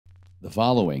The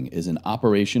following is an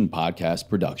Operation Podcast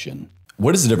production.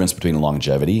 What is the difference between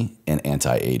longevity and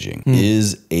anti-aging?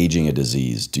 Is aging a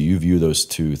disease? Do you view those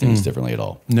two things differently at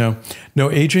all? No,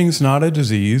 aging is not a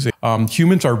disease.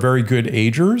 Humans are very good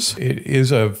agers. It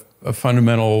is a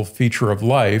fundamental feature of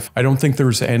life. I don't think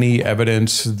there's any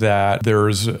evidence that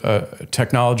there's a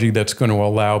technology that's going to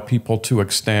allow people to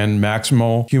extend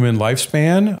maximal human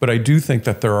lifespan, but I do think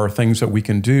that there are things that we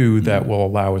can do that will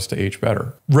allow us to age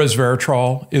better.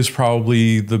 Resveratrol is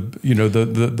probably the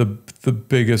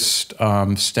biggest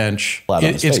stench.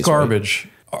 It's garbage. Right?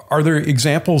 Are there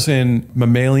examples in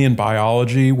mammalian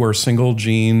biology where single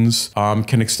genes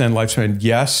can extend lifespan?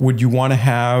 Yes. Would you want to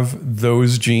have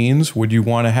those genes? Would you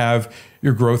want to have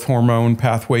your growth hormone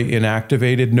pathway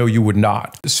inactivated? No, you would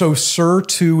not. So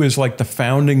Sirtuin is like the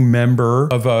founding member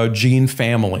of a gene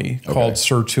family called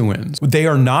Sirtuins. They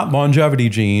are not longevity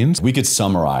genes. We could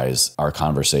summarize our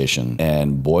conversation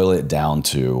and boil it down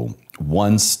to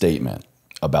one statement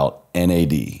about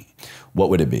NAD. What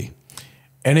would it be?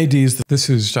 NADs, this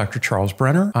is Dr. Charles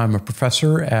Brenner. I'm a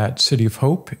professor at City of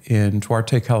Hope in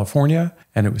Duarte, California,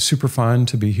 and it was super fun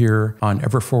to be here on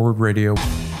EverForward Radio.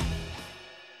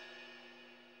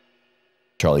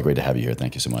 Charlie, great to have you here.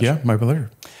 Thank you so much. Yeah, my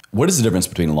pleasure. What is the difference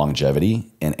between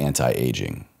longevity and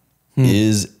anti-aging?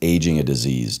 Is aging a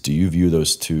disease? Do you view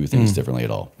those two things differently at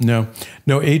all? No,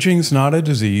 aging is not a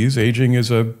disease. Aging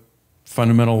is a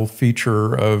fundamental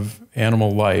feature of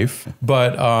animal life.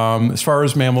 But as far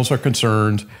as mammals are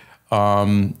concerned,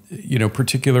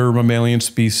 particular mammalian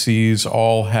species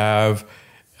all have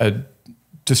a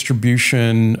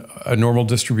normal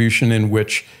distribution in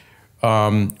which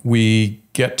we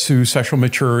get to sexual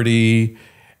maturity,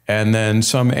 and then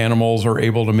some animals are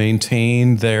able to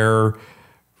maintain their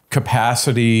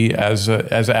capacity as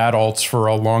adults for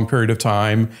a long period of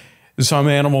time. Some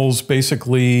animals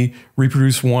basically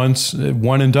reproduce once,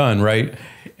 one and done, right?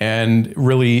 And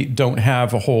really don't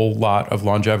have a whole lot of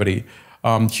longevity.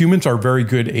 Humans are very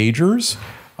good agers.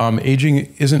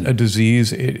 Aging isn't a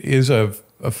disease. It is a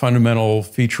fundamental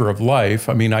feature of life.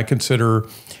 I mean, I consider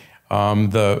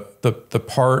the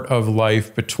part of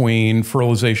life between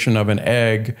fertilization of an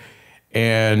egg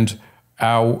and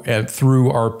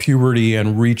through our puberty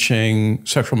and reaching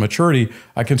sexual maturity,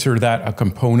 I consider that a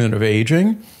component of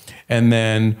aging. And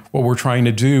then what we're trying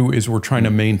to do is we're trying to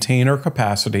maintain our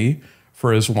capacity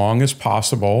for as long as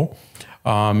possible,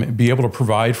 be able to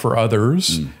provide for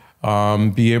others,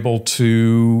 be able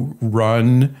to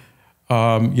run,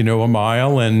 a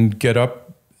mile and get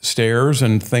up stairs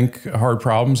and think hard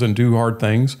problems and do hard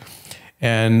things.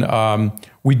 And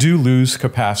we do lose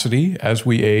capacity as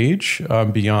we age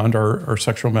beyond our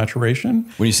sexual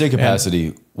maturation. When you say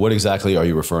capacity, what exactly are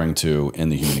you referring to in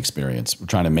the human experience? We're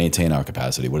trying to maintain our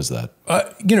capacity. What is that?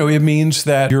 It means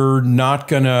that you're not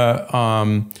going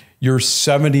to, your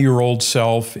 70-year-old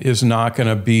self is not going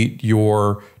to beat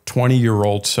your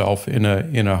 20-year-old self in a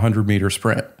 100-meter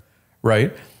sprint,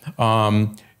 right?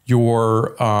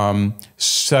 Your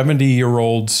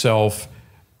 70-year-old self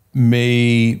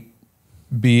may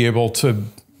be able to,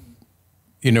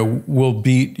 will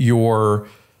beat your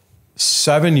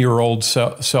 7-year-old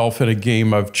self in a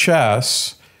game of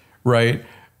chess, right?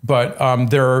 But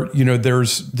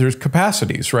there's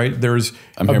capacities, right? There's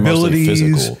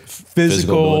abilities,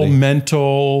 physical,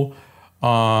 mental,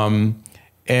 so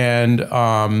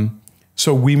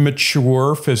we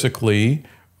mature physically,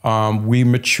 we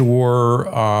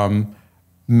mature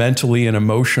mentally and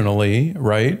emotionally,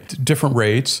 right? Different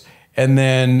rates. And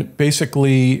then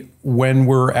basically when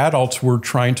we're adults, we're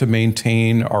trying to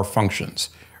maintain our functions,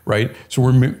 right? So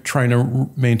we're trying to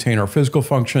maintain our physical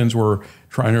functions. We're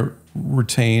trying to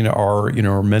retain our,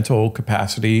 our mental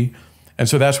capacity. And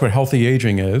so that's what healthy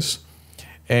aging is.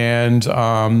 And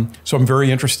so I'm very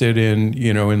interested in,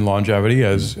 in longevity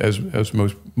as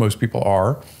most people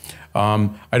are.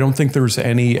 I don't think there's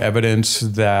any evidence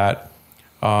that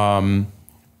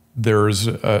there's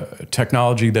a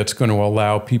technology that's going to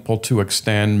allow people to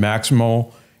extend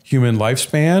maximal human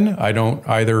lifespan. I don't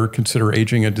either consider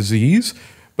aging a disease,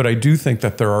 but I do think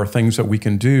that there are things that we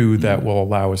can do that will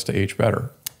allow us to age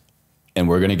better. And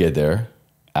we're going to get there,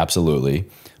 absolutely.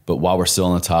 But while we're still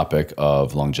on the topic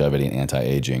of longevity and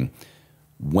anti-aging,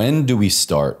 when do we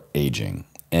start aging?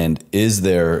 And is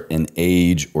there an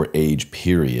age or age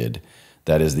period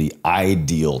that is the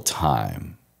ideal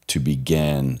time to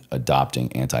begin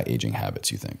adopting anti-aging habits,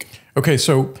 you think? Okay,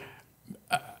 so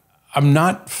I'm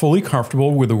not fully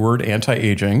comfortable with the word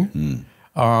anti-aging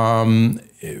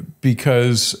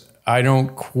because I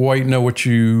don't quite know what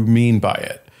you mean by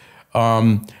it.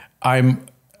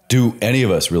 Do any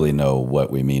of us really know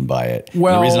what we mean by it?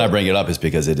 Well, the reason I bring it up is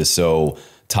because it is so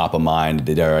top of mind,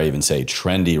 dare I even say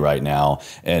trendy right now.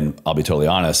 And I'll be totally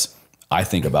honest, I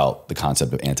think about the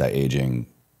concept of anti-aging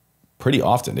pretty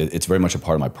often. It's very much a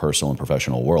part of my personal and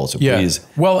professional world. So please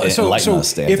enlighten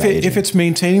us to anti-aging. If it's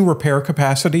maintaining repair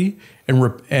capacity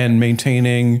and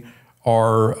maintaining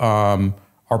our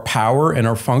power and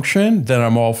our function, then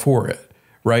I'm all for it,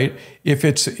 right? If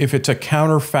it's a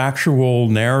counterfactual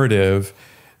narrative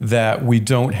that we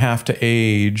don't have to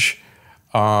age,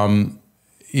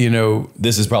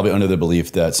 this is probably under the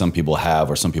belief that some people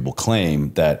have or some people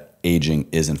claim that aging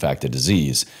is in fact a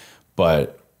disease,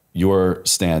 but your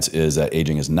stance is that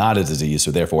aging is not a disease,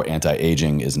 so therefore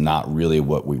anti-aging is not really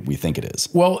what we think it is.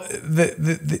 Well,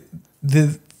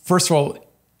 first of all,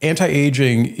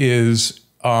 anti-aging is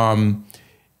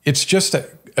it's just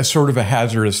a sort of a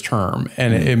hazardous term,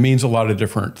 and it means a lot of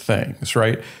different things,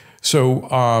 right? So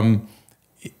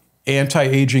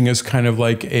anti-aging is kind of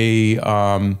like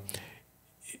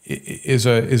is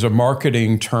a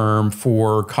marketing term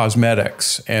for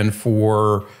cosmetics and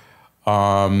for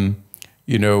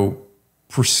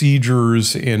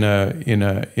procedures in a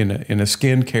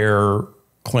skincare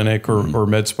clinic or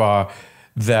med spa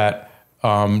that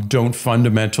don't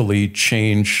fundamentally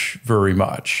change very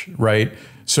much, right?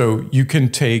 So you can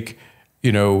take,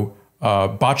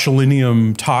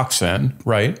 botulinum toxin,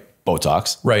 right?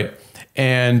 Botox. Right.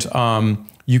 And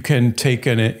you can take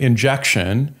an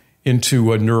injection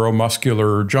into a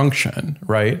neuromuscular junction,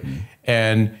 right?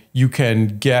 And you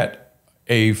can get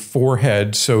a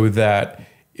forehead so that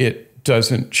it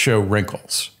doesn't show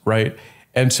wrinkls, right?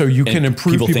 And so you can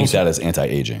improve people think that is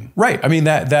anti-aging. Right. I mean,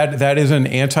 that is an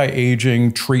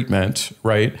anti-aging treatment,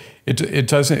 right?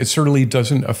 It certainly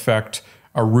doesn't affect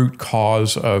a root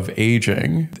cause of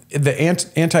aging. The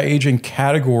anti-aging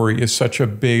category is such a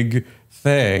big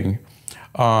thing.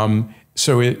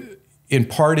 So in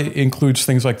part it includes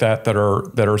things like that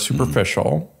are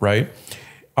superficial, right?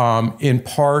 In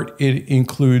part it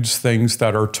includes things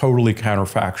that are totally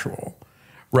counterfactual,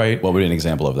 right? What would be an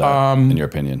example of that, in your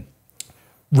opinion?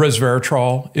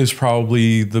 Resveratrol is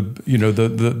probably the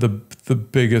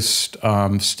biggest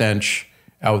stench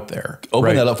out there.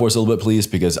 Open that up for us a little bit, please,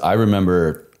 because I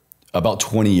remember about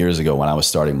 20 years ago when I was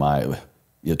starting my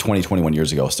 21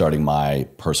 years ago, starting my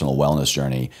personal wellness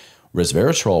journey,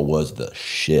 resveratrol was the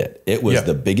shit. It was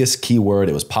the biggest keyword.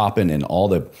 It was popping in all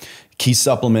the key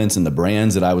supplements and the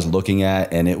brands that I was looking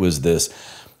at. And it was this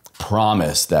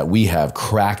promise that we have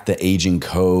cracked the aging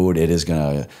code. It is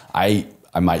going to, I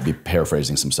might be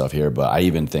paraphrasing some stuff here, but I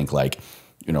even think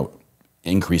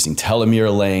increasing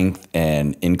telomere length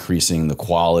and increasing the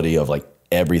quality of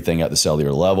everything at the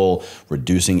cellular level,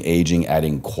 reducing aging,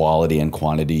 adding quality and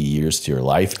quantity years to your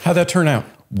life. How'd that turn out?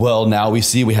 Well, now we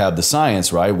see the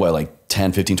science, right?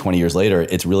 10, 15, 20 years later,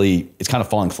 it's kind of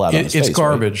falling flat on its face. It's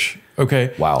garbage. Right?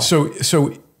 Okay. Wow.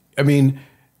 So, I mean,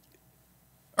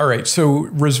 all right. So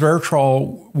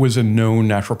resveratrol was a known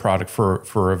natural product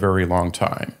for a very long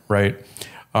time, right?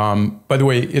 By the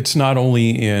way, it's not only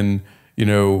in,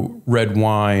 red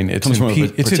wine, it's in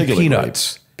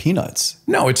peanuts. Grape. Peanuts?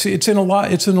 No, it's in a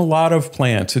lot. It's in a lot of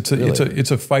plants. It's a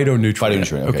phytonutrient.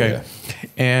 Phytonutrient. Okay. Yeah.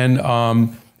 And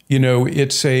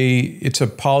it's a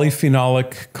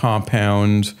polyphenolic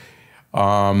compound.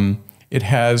 It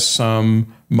has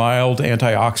some mild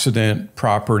antioxidant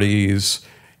properties.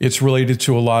 It's related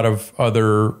to a lot of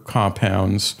other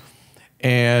compounds,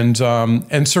 and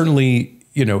certainly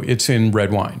it's in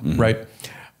red wine, right?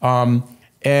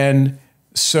 And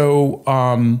so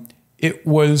it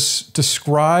was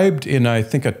described in, I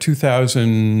think, a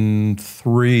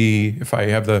 2003, if I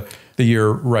have the year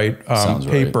right,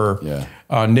 paper, right.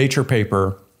 Yeah. Nature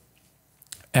paper,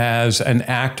 as an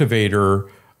activator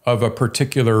of a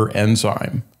particular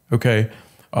enzyme. Okay,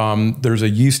 there's a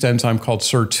yeast enzyme called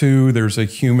Sirtuin. There's a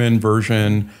human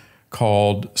version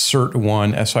called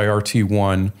Sirtuin,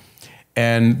 SIRT1,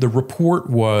 and the report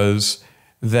was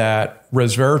that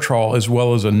resveratrol, as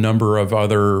well as a number of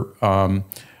other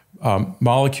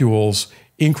molecules,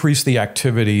 increase the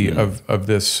activity of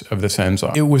this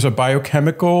enzyme. It was a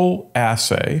biochemical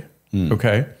assay.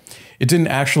 Okay, it didn't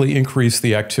actually increase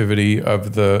the activity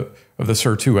of the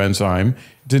Sirtuin enzyme.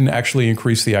 It didn't actually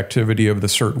increase the activity of the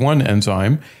Sirt1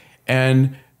 enzyme,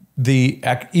 and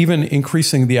even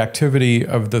increasing the activity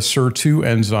of the Sirtuin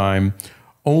enzyme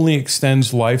only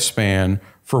extends lifespan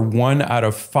for 1 out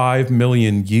of 5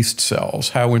 million yeast cells.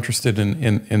 How interested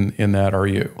in that are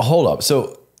you? Hold up.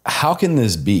 So how can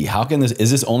this be?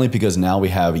 Is this only because now we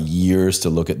have years to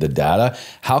look at the data?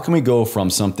 How can we go from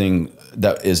something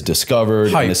that is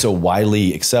discovered and is so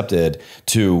widely accepted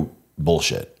to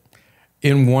bullshit?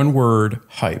 In one word,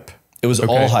 hype. It was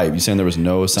all hype. You're saying there was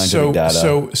no scientific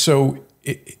data?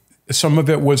 some of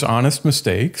it was honest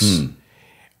mistakes.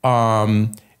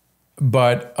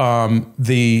 But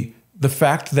the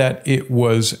fact that it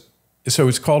was, so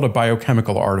it's called a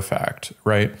biochemical artifact,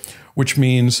 right? Which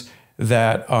means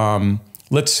that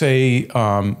let's say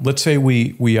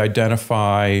we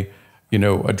identify,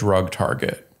 a drug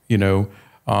target.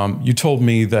 You told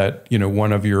me that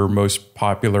one of your most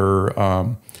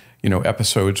popular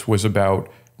episodes was about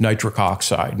nitric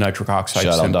oxide Shout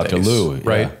synthase, out Dr. Lou,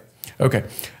 right? Yeah. Okay,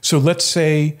 so let's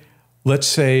say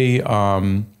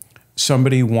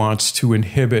somebody wants to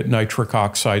inhibit nitric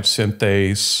oxide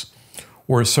synthase,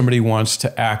 or somebody wants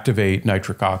to activate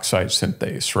nitric oxide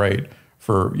synthase, right?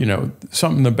 For,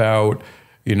 something about,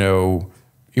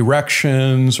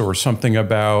 erections, or something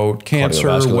about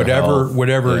cancer,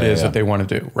 whatever it is that they want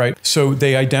to do, right? So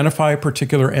they identify a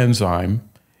particular enzyme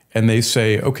and they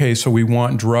say, okay, so we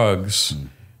want drugs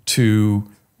to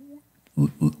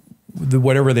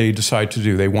whatever they decide to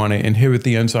do. They want to inhibit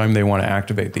the enzyme, they want to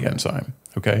activate the enzyme,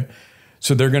 okay?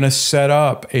 So they're going to set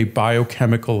up a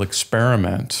biochemical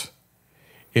experiment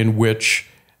in which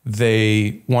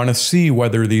they want to see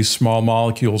whether these small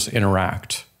molecules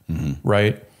interact,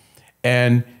 right?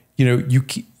 And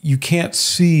you can't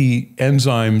see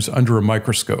enzymes under a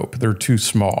microscope; they're too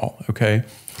small. Okay,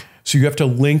 so you have to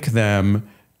link them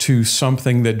to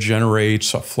something that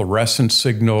generates a fluorescent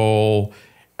signal,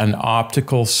 an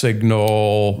optical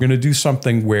signal. We're going to do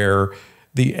something where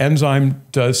the enzyme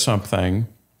does something,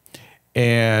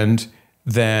 and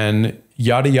then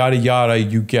yada, yada, yada,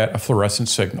 you get a fluorescent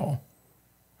signal,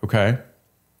 okay?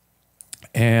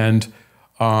 And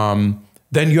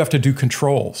then you have to do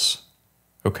controls,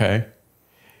 okay?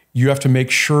 You have to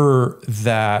make sure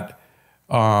that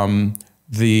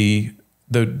the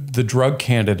drug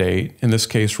candidate, in this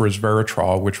case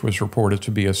resveratrol, which was reported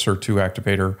to be a Sirtu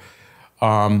activator,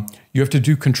 you have to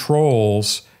do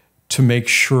controls to make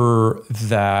sure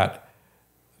that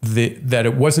that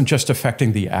it wasn't just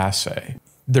affecting the assay.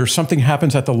 There's something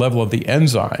happens at the level of the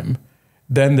enzyme,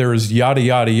 then there's yada,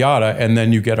 yada, yada, and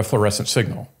then you get a fluorescent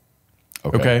signal.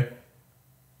 Okay?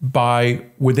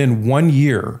 Within 1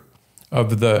 year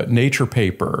of the Nature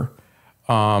paper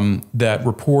that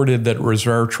reported that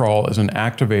resveratrol is an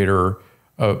activator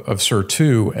of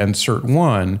SIRT2 and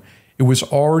SIRT1, it was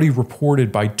already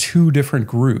reported by 2 different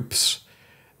groups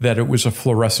that it was a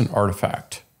fluorescent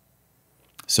artifact.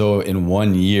 So in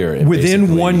 1 year,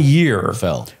 within 1 year,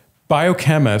 fell.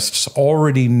 Biochemists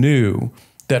already knew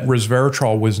that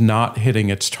resveratrol was not hitting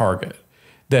its target,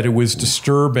 that it was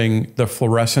disturbing the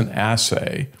fluorescent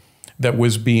assay that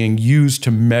was being used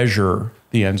to measure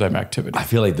the enzyme activity. I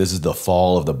feel like this is the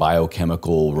fall of the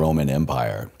biochemical Roman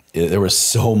Empire. There was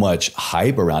so much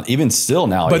hype around, even still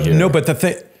now. But no, but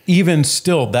even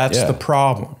still, that's the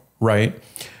problem, right?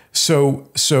 So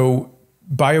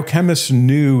biochemists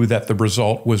knew that the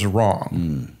result was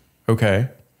wrong. Okay.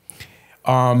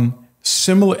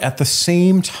 Similar at the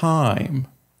same time,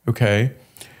 okay,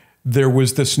 there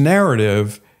was this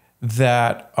narrative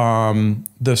that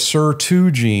the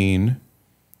SIR2 gene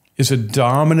is a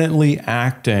dominantly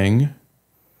acting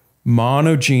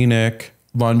monogenic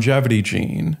longevity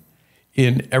gene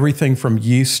in everything from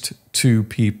yeast to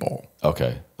people.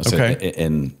 Okay.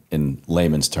 In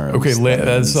layman's terms. Okay,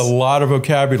 that's a lot of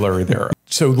vocabulary there.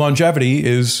 So longevity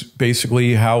is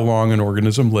basically how long an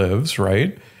organism lives,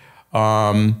 right?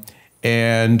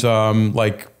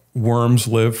 Like worms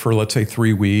live for, let's say,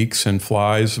 3 weeks, and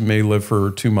flies may live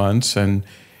for 2 months, and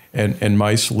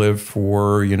mice live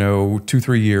for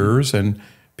 2-3 years, and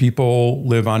people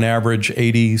live on average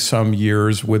 80 some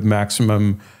years, with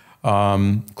maximum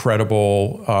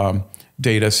credible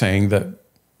data saying that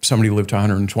somebody lived to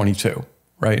 122,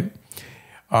 right?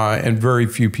 And very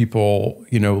few people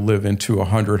live into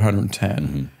 100,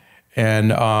 110,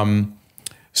 and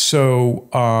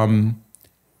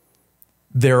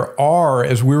there are,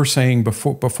 as we were saying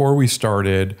before we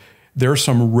started, there are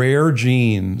some rare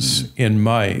genes in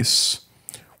mice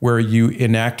where you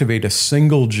inactivate a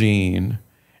single gene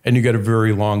and you get a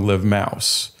very long-lived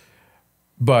mouse.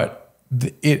 But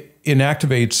it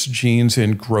inactivates genes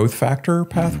in growth factor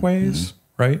pathways,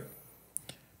 right?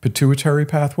 Pituitary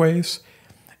pathways.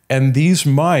 And these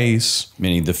mice...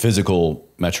 Meaning the physical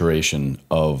maturation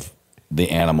of the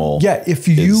animal. Yeah, if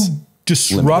you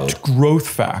disrupt growth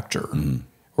factor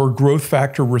or growth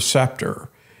factor receptor,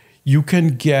 you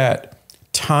can get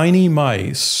tiny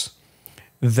mice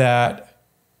that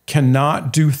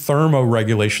cannot do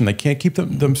thermoregulation. They can't keep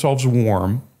themselves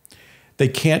warm. They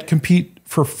can't compete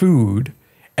for food,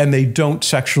 and they don't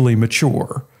sexually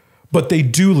mature. But they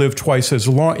do live twice as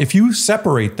long. If you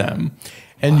separate them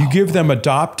and you give them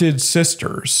adopted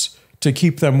sisters to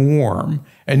keep them warm,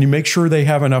 and you make sure they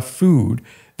have enough food,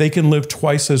 they can live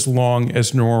twice as long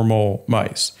as normal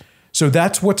mice. So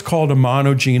that's what's called a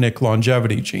monogenic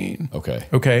longevity gene. Okay.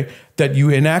 Okay. That you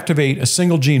inactivate a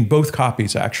single gene, both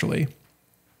copies actually.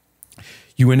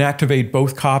 You inactivate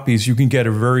both copies, you can get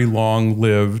a very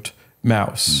long-lived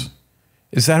mouse.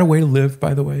 Is that a way to live,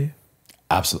 by the way?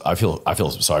 Absolutely. I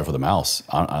feel sorry for the mouse.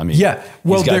 I mean, yeah.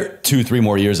 Well, he's got 2-3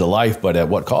 more years of life, but at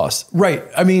what cost? Right.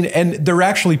 I mean, and there are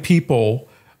actually people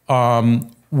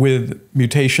with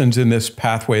mutations in this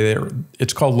pathway.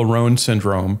 It's called Laron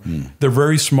syndrome. They're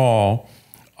very small,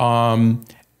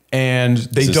 and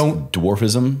they don't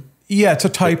dwarfism. Yeah, it's a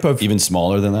type of even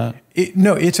smaller than that.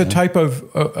 No, it's a type of.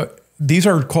 These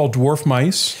are called dwarf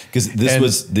mice. Because this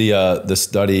was the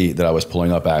study that I was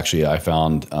pulling up. Actually, I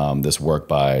found this work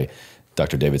by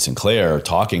Dr. David Sinclair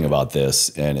talking about this,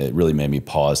 and it really made me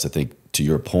pause to think. To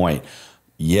your point,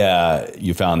 yeah,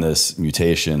 you found this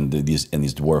mutation. These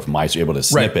dwarf mice are able to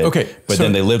snip it. Okay, but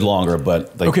then they lived longer.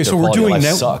 But like, okay, so we're doing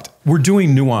sucked. We're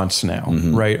doing nuance now,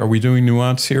 right? Are we doing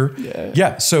nuance here? Yeah.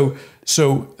 Yeah. So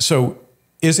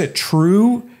is it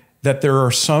true that there are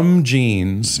some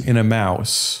genes in a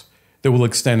mouse that will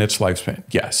extend its lifespan?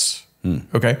 Yes.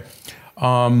 Okay.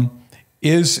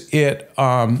 Is it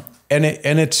and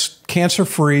it's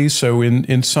cancer-free, so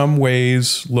in some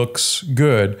ways looks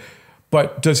good,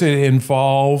 but does it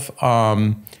involve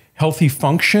healthy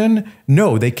function?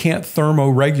 No, they can't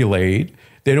thermoregulate.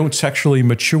 They don't sexually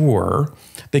mature.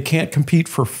 They can't compete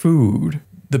for food.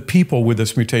 The people with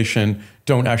this mutation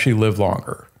don't actually live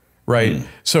longer, right?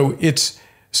 So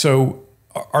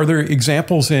are there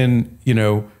examples in,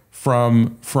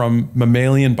 from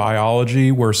mammalian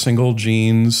biology where single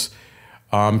genes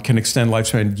can extend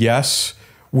lifespan? Yes.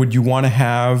 Would you want to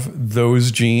have those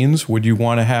genes? Would you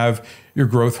want to have your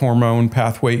growth hormone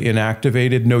pathway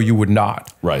inactivated? No, you would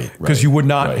not. Right. Because you would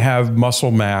not have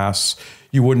muscle mass.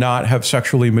 You would not have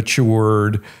sexually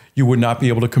matured. You would not be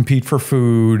able to compete for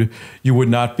food. You would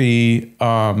not be,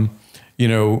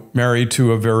 married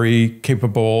to a very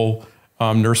capable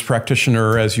nurse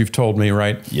practitioner, as you've told me,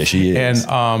 right? Yes, she is.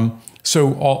 And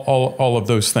so all of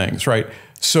those things, right?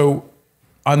 So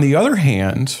on the other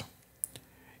hand,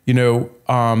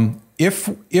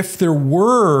 if there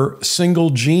were single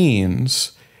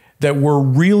genes that were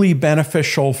really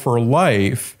beneficial for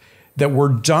life, that were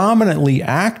dominantly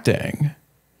acting,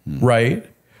 right,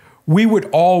 we would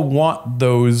all want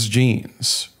those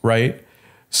genes, right?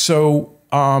 So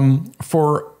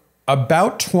for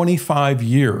about 25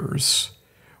 years,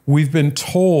 we've been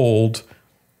told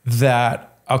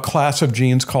that a class of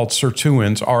genes called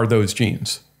Sirtuins are those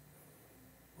genes,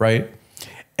 right?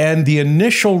 And the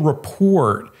initial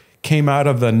report came out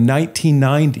of the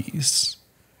 1990s,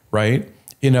 right,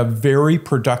 in a very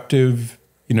productive,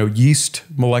 yeast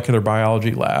molecular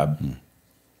biology lab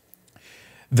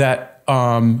that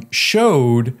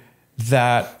showed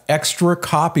that extra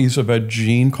copies of a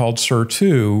gene called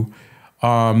SIR2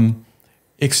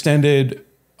 extended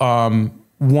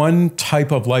one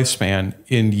type of lifespan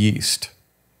in yeast,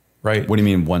 right? What do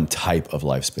you mean one type of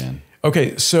lifespan?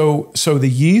 Okay, so the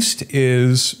yeast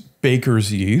is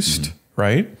baker's yeast,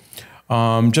 right?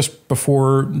 Just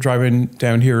before driving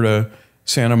down here to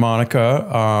Santa Monica,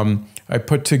 I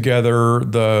put together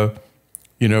the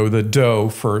dough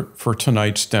for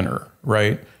tonight's dinner,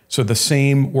 right? So the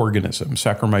same organism,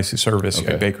 Saccharomyces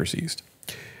cerevisiae, baker's yeast.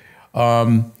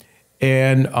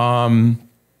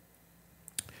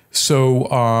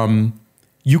 So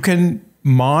you can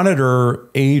monitor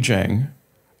aging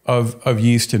of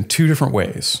yeast in two different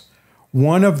ways.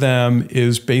 One of them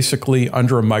is basically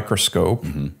under a microscope,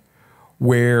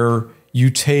 where you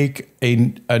take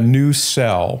a new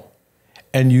cell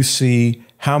and you see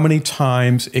how many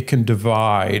times it can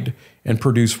divide and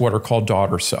produce what are called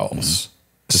daughter cells.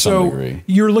 To some degree.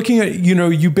 You're looking at, you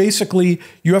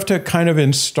have to kind of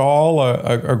install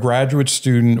a graduate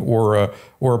student or a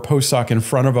postdoc in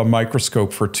front of a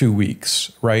microscope for 2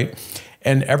 weeks, right?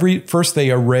 And first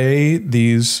they array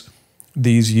these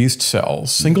yeast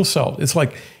cells, single celled. It's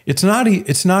like, it's not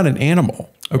an animal,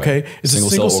 okay? Right. It's a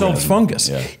single-celled fungus.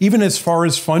 Yeah. Even as far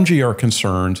as fungi are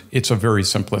concerned, it's a very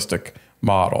simplistic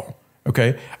model,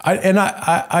 okay?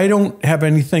 I don't have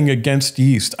anything against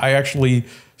yeast. I actually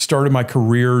started my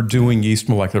career doing yeast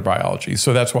molecular biology,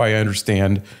 so that's why I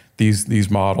understand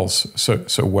these models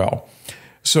so well.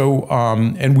 So,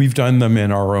 and we've done them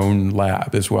in our own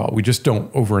lab as well. We just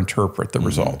don't overinterpret the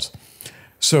results.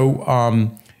 So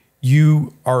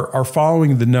you are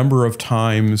following the number of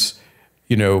times,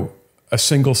 a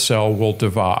single cell will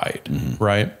divide,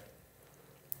 right?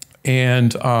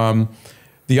 And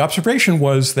The observation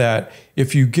was that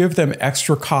if you give them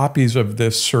extra copies of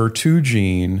this Sirtu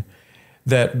gene,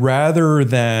 that rather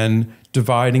than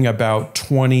dividing about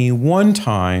 21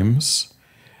 times,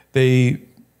 they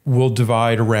will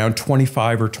divide around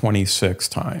 25 or 26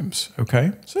 times.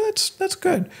 Okay, so that's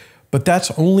good, but that's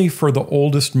only for the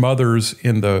oldest mothers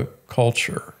in the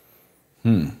culture.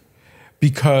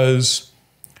 Because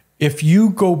if you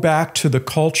go back to the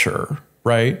culture,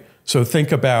 right? So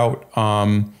think about,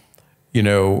 you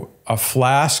know, a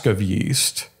flask of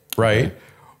yeast, right? Okay.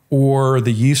 Or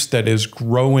the yeast that is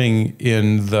growing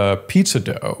in the pizza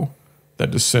dough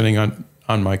that is sitting on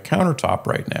my countertop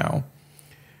right now.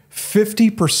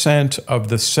 50% of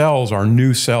the cells are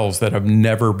new cells that have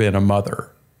never been a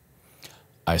mother.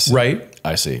 I see. Right?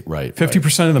 I see. Right.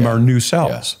 50% of them are new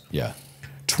cells. Yeah.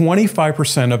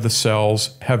 25% of the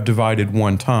cells have divided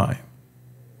one time.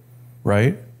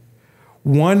 Right?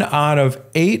 1 out of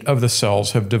 8 of the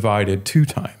cells have divided 2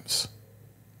 times.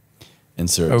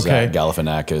 Insert Zach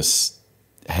Galifianakis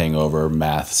hangover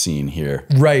math scene here.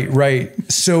 Right.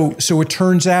 So it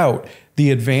turns out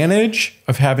the advantage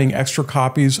of having extra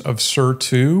copies of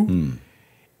Sirtu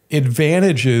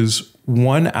advantages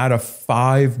 1 out of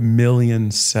 5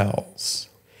 million cells.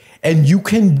 And you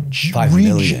can 5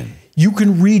 million. You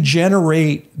can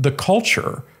regenerate the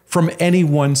culture from any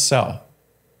one cell.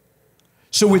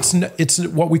 So it's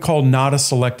what we call not a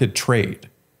selected trait.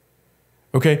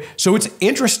 Okay, so it's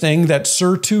interesting that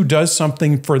Sirtu does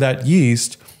something for that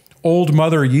yeast, old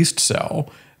mother yeast cell,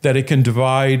 that it can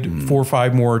divide 4 or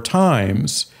 5 more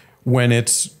times when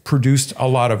it's produced a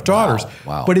lot of daughters.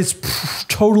 Wow. But it's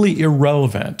totally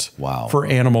irrelevant for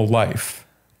animal life.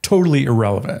 Totally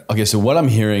irrelevant. Okay, so what I'm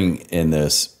hearing in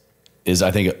this is,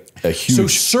 I think, a huge... So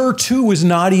Sirtu is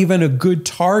not even a good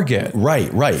target.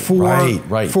 Right.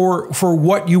 For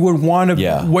what you would want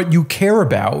to, what you care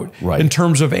about in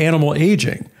terms of animal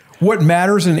aging. What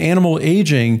matters in animal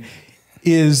aging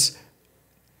is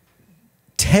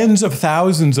tens of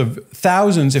thousands,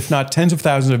 if not tens of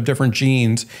thousands of different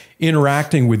genes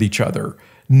interacting with each other,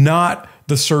 not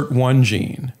the Sirt1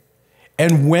 gene.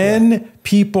 And when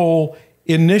people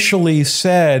initially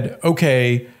said,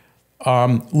 okay,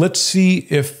 let's see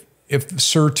if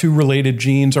Sirtu related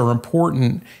genes are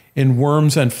important in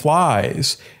worms and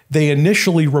flies, they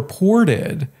initially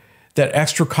reported that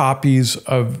extra copies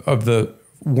of the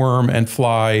worm and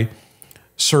fly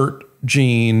Sirt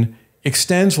gene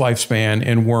extends lifespan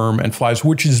in worm and flies,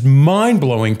 which is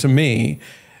mind-blowing to me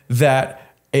that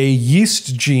a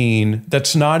yeast gene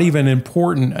that's not even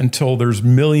important until there's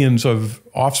millions of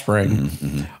offspring,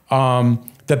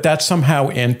 that somehow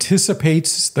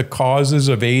anticipates the causes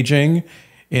of aging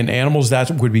in animals. That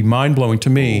would be mind-blowing to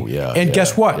me.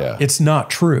 Guess what? It's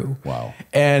not true. Wow.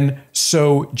 And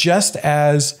so just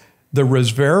as the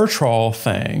resveratrol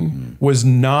thing was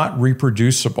not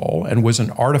reproducible and was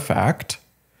an artifact,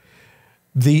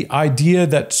 the idea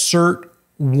that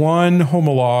Sirt1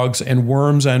 homologs and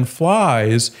worms and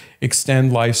flies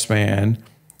extend lifespan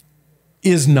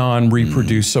is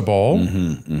non-reproducible.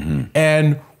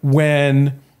 And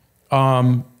when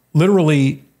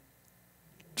literally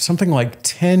something like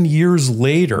 10 years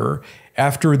later,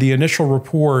 after the initial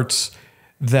reports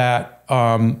that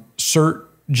Sirt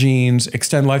genes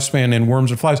extend lifespan in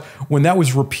worms and flies, when that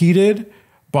was repeated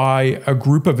by a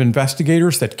group of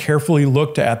investigators that carefully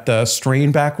looked at the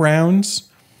strain backgrounds,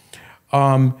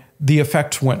 the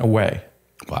effects went away.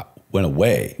 Wow. Went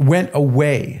away? Went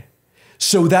away.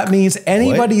 So that means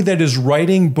anybody that is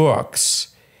writing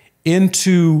books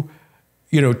into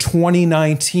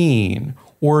 2019,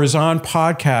 or is on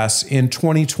podcasts in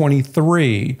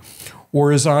 2023,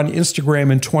 or is on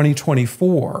Instagram in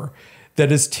 2024,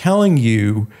 that is telling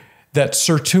you that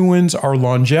Sirtuins are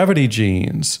longevity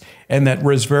genes and that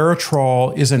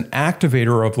resveratrol is an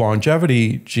activator of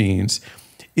longevity genes,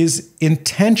 is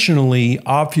intentionally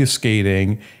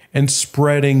obfuscating and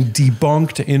spreading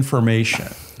debunked information.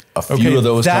 A few of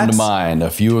those come to mind. A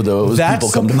few of those people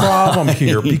come to mind. That's the problem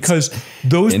here, because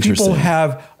those people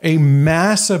have a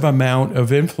massive amount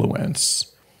of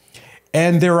influence,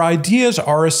 and their ideas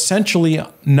are essentially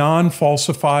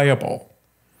non-falsifiable.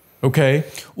 Okay?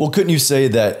 Well, couldn't you say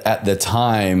that at the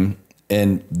time,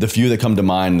 and the few that come to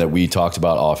mind that we talked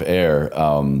about off air,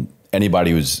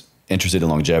 anybody who's interested in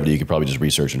longevity, you could probably just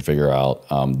research and figure out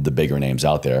the bigger names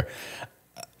out there.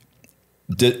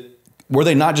 Were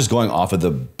they not just going off of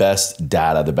the best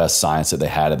data, the best science that they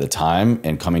had at the time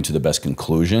and coming to the best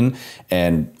conclusion?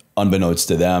 And unbeknownst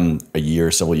to them, a year,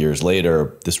 several years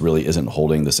later, this really isn't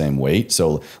holding the same weight.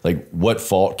 So like, what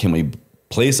fault can we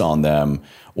place on them?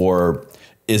 Or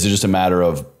is it just a matter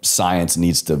of science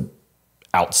needs to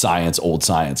out-science old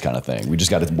science kind of thing? We just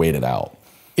got to wait it out.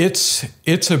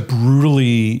 It's a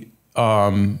brutally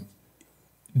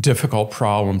difficult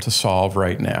problem to solve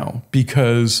right now,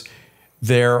 because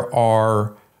there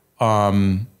are,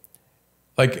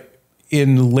 like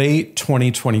in late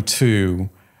 2022,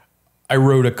 I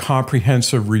wrote a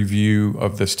comprehensive review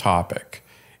of this topic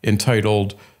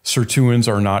entitled Sirtuins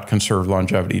Are Not Conserved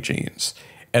Longevity Genes.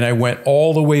 And I went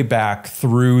all the way back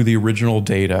through the original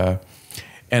data,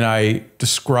 and I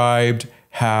described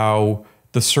how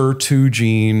the SIR2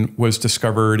 gene was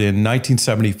discovered in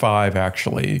 1975,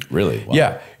 actually. Really? Wow.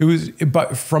 Yeah, it was,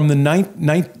 but from the mid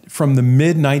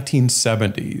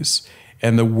 1970s,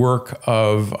 and the work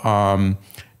of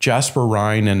Jasper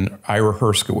Rhine and Ira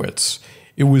Herskowitz,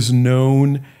 it was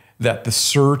known that the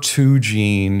SIR2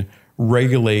 gene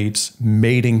regulates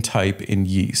mating type in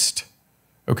yeast.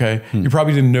 Okay, you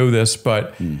probably didn't know this,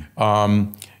 but you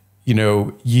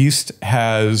know, yeast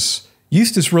is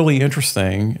really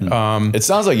interesting. It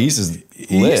sounds like yeast is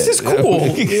lit. Yeast is cool.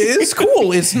 It's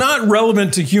cool. It's not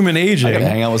relevant to human aging. I gotta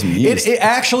hang out with some yeast.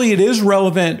 It is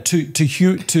relevant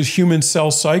to human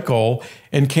cell cycle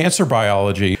and cancer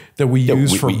biology that we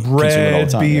use for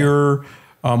bread, beer,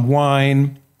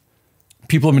 wine.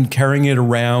 People have been carrying it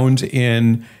around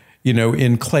in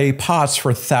clay pots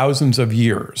for thousands of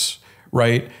years,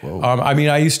 right? I mean,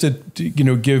 I used to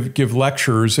give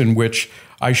lectures in which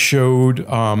I showed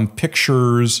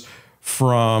pictures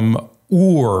from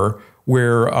Ur,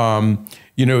 where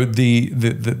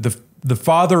the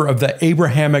father of the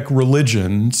Abrahamic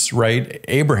religions, right?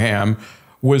 Abraham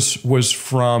was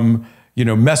from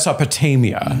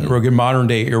Mesopotamia, or in modern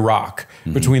day Iraq,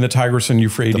 between the Tigris and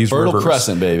Euphrates Fertile rivers.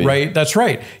 Crescent, baby. Right, that's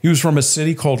right. He was from a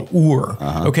city called Ur.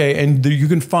 Okay, and you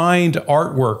can find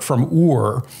artwork from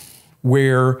Ur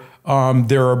where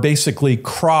there are basically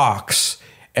crocks,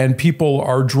 and people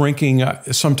are drinking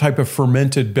some type of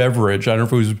fermented beverage. I don't know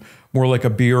if it was more like a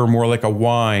beer or more like a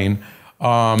wine.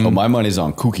 My money's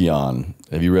on Kukion.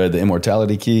 Have you read The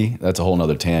Immortality Key? That's a whole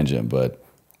nother tangent, but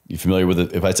you familiar with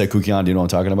it? If I say Kukion, do you know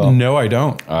what I'm talking about? No, I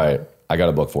don't. All right. I got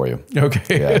a book for you.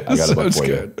 Okay. Yeah, I got a book for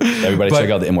you. Everybody check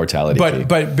out The Immortality Key.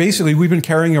 But basically, we've been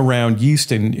carrying around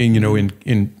yeast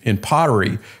in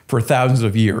pottery for thousands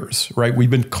of years, right? We've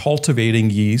been cultivating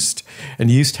yeast, and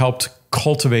yeast helped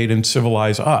cultivate and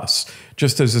civilize us,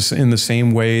 just as in the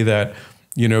same way that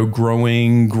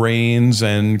growing grains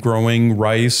and growing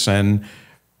rice and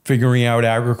figuring out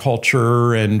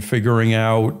agriculture and figuring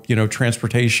out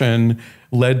transportation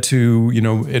led to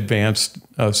advanced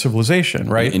civilization,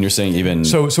 right? And you're saying even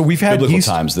so we've had biblical yeast,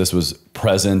 times this was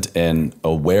present and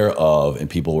aware of, and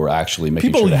people were actually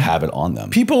making sure to have it on them.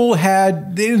 they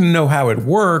didn't know how it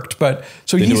worked, but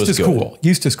yeast is cool.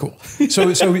 Yeast is cool. So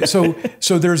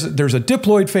there's a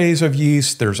diploid phase of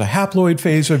yeast, there's a haploid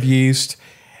phase of yeast,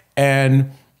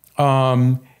 and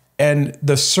the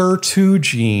SIR2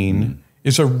 gene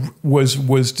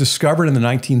was discovered in the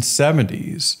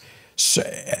 1970s.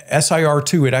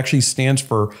 SIR2, it actually stands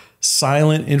for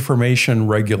Silent Information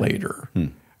Regulator.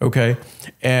 Okay,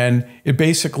 and it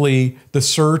basically, the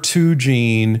SIR2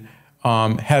 gene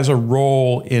has a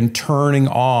role in turning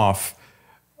off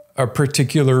a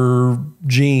particular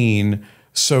gene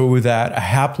so that a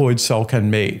haploid cell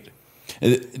can mate.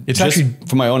 It's actually,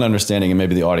 for my own understanding and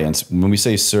maybe the audience, when we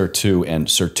say SIR2 and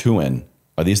Sirtuin,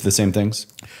 are these the same things?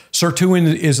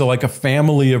 Sirtuin is like a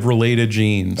family of related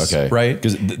genes, okay, right?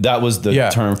 Because that was the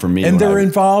term for me. And they're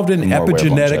involved in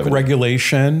epigenetic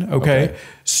regulation, okay?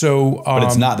 So, but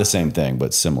it's not the same thing,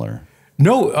 but similar.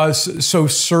 No, so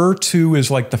SIR2 is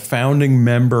like the founding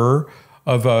member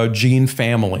of a gene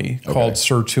family called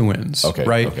Sirtuins,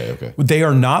 right? Okay. They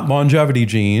are not longevity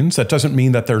genes. That doesn't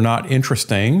mean that they're not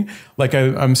interesting. Like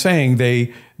I'm saying,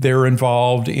 they're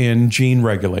involved in gene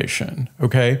regulation,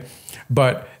 okay?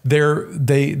 But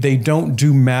they don't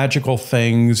do magical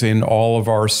things in all of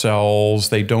our cells.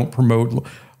 They don't promote,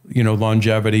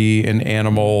 longevity in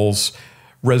animals.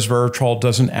 Resveratrol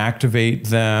doesn't activate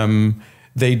them.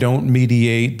 They don't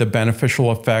mediate the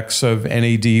beneficial effects of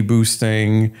NAD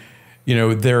boosting.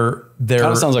 They're kind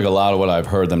of sounds like a lot of what I've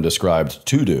heard them described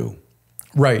to do.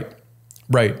 Right.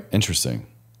 Interesting.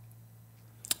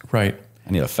 Right.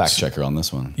 I need a fact checker on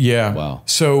this one. Yeah. Wow.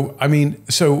 So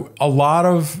a lot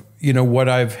of what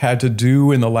I've had to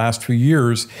do in the last few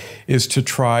years is to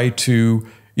try to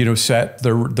set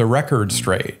the record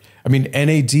straight. I mean,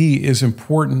 NAD is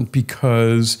important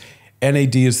because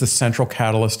NAD is the central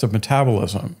catalyst of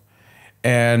metabolism.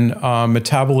 And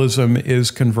metabolism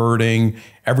is converting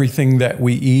everything that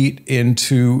we eat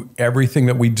into everything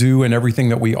that we do and everything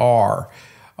that we are.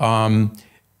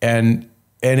 And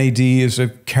NAD is a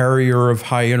carrier of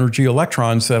high energy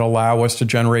electrons that allow us to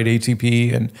generate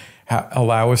ATP and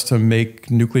allow us to make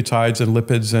nucleotides and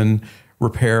lipids and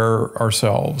repair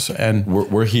ourselves. And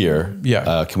we're here.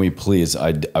 Yeah. Can we please,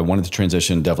 I wanted to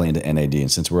transition definitely into NAD.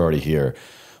 And since we're already here,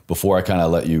 before I kind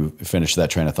of let you finish that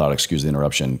train of thought, excuse the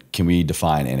interruption, can we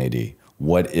define NAD?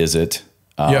 What is it?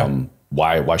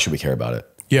 Why should we care about it?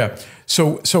 Yeah.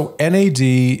 So NAD,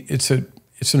 it's an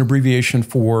abbreviation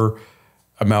for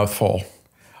a mouthful,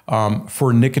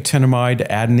 for nicotinamide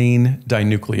adenine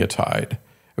dinucleotide.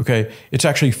 Okay. It's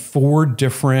actually 4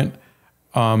 different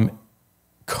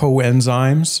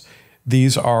coenzymes.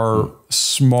 These are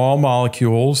small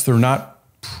molecules. They're not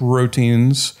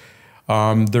proteins.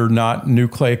 They're not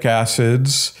nucleic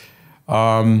acids.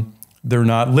 They're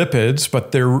not lipids,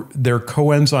 but they're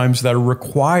coenzymes that are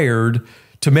required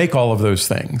to make all of those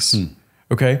things.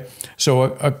 Okay,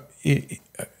 so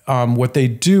what they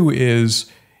do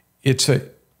is it's a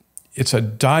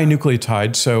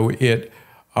dinucleotide, so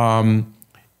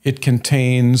it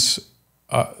contains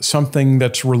something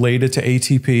that's related to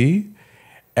ATP,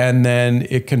 and then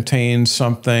it contains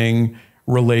something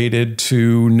related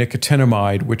to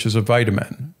nicotinamide, which is a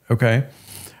vitamin. Okay.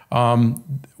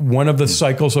 One of the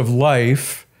cycles of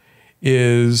life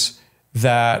is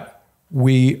that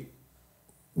we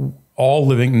all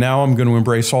living, now I'm going to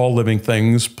embrace all living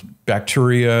things,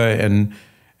 bacteria and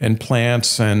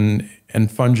plants and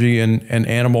fungi and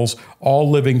animals,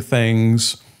 all living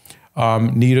things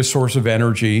need a source of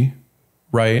energy,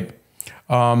 right?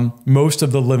 Most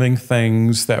of the living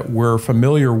things that we're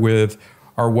familiar with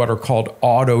are what are called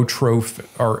are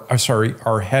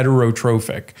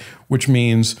heterotrophic, which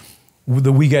means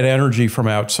that we get energy from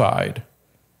outside,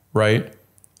 right?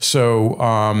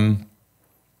 So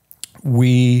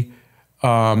we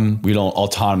don't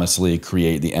autonomously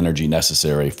create the energy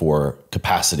necessary for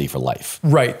capacity for life.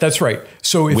 Right, that's right.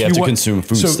 So if we have to consume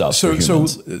foodstuffs for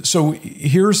humans. So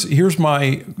here's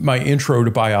my intro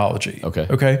to biology.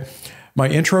 Okay. My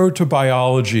intro to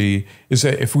biology is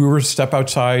that if we were to step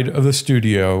outside of the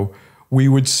studio, we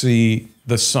would see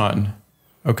the sun,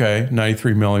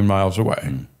 93 million miles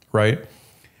away, right?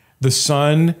 The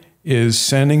sun is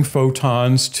sending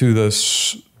photons to the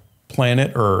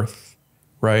planet Earth,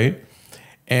 right?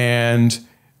 And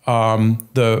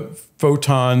the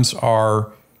photons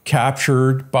are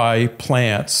captured by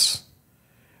plants.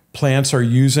 Plants are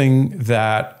using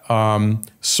that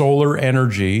solar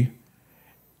energy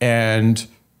and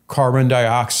carbon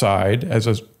dioxide as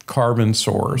a carbon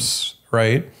source,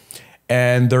 right?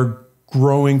 And they're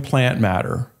growing plant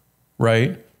matter,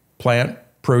 right? Plant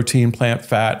protein, plant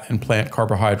fat, and plant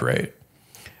carbohydrate.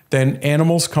 Then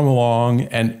animals come along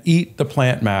and eat the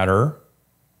plant matter,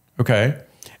 okay?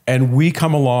 And we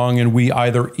come along and we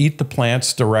either eat the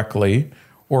plants directly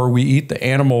or we eat the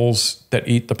animals that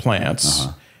eat the plants.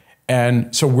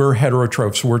 And so we're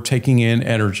heterotrophs, so we're taking in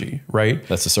energy, right?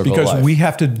 That's the circle of life. Because we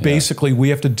have to basically, we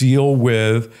have to deal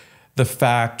with the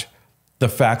facts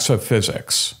of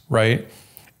physics, right?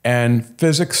 And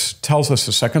physics tells us,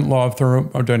 the second law of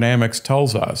thermodynamics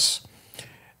tells us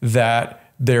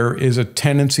that there is a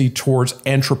tendency towards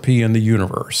entropy in the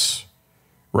universe,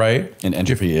 right? And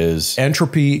entropy is?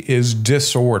 Entropy is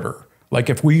disorder. Like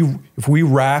if we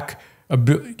rack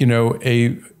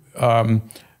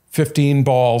 15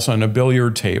 balls on a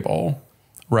billiard table,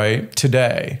 right,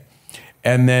 today,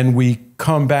 and then we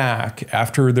come back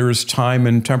after there's time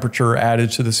and temperature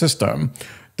added to the system,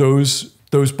 those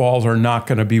balls are not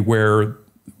going to be where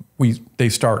they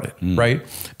started, right?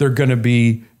 They're going to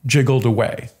be jiggled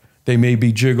away. They may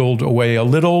be jiggled away a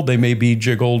little, they may be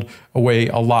jiggled away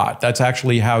a lot. That's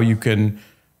actually how you can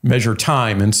measure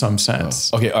time in some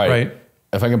sense. Okay, all right.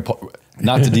 If I can,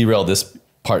 not to derail this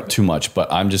part too much, but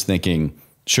I'm just thinking,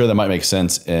 sure, that might make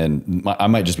sense, and I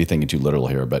might just be thinking too literal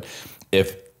here, but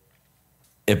if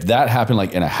that happened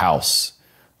like in a house,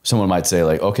 someone might say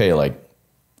like, okay, like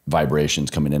vibrations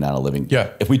coming in and out of living.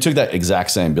 Yeah. If we took that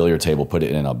exact same billiard table, put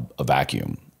it in a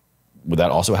vacuum, would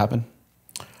that also happen?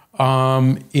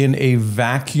 In a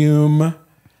vacuum,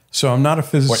 so I'm not a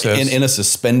physicist. Or in a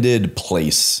suspended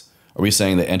place, are we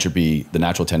saying that entropy, the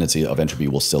natural tendency of entropy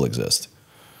will still exist?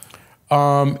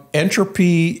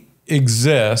 Entropy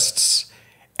exists,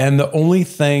 and the only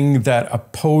thing that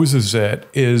opposes it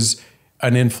is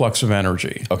an influx of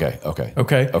energy. Okay.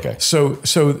 So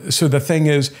the thing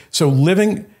is, so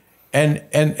living,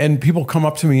 and people come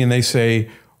up to me and they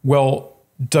say, well,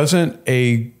 doesn't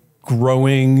a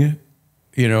growing,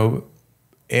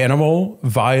 animal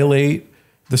violate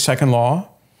the second law?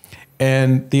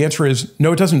 And the answer is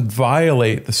no, it doesn't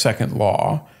violate the second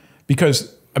law,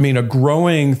 because a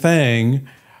growing thing,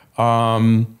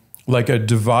 like a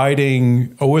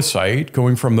dividing oocyte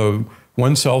going from the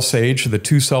 1-cell stage to the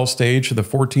 2-cell stage to the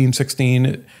 14,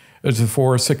 16 to the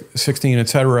 4, 16, et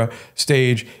cetera,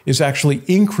 stage is actually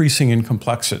increasing in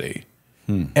complexity.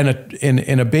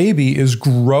 And a baby is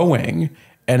growing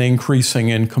and increasing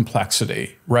in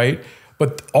complexity, right?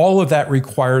 But all of that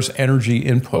requires energy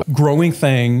input. Growing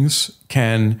things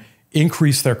can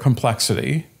increase their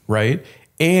complexity, right?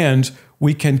 And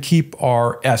we can keep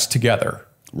our S together,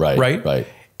 right?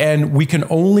 And we can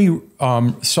only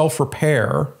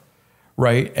self-repair,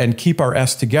 right, and keep our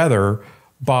S together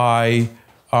by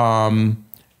the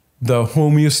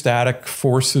homeostatic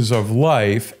forces of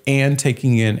life and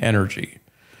taking in energy.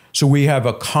 So we have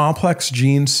a complex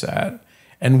gene set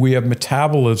and we have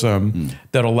metabolism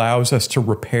that allows us to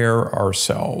repair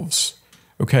ourselves,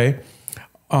 okay?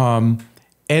 NAD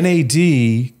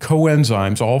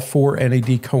coenzymes, all 4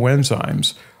 NAD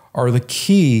coenzymes are the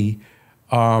key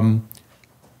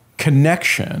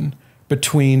connection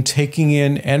between taking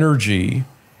in energy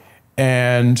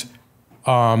and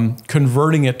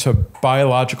converting it to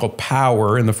biological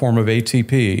power in the form of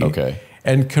ATP,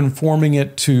 and conforming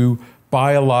it to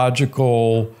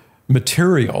biological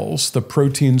materials, the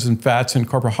proteins and fats and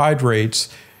carbohydrates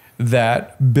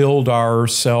that build our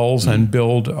cells and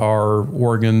build our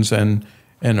organs and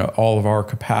all of our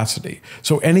capacity.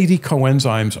 So NAD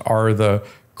coenzymes are the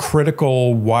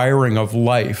critical wiring of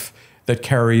life that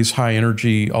carries high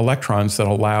energy electrons that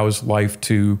allows life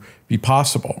to be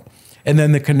possible. And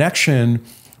then the connection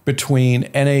between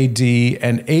NAD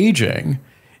and aging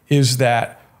is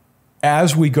that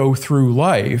as we go through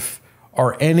life,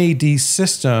 our NAD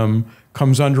system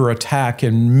comes under attack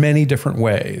in many different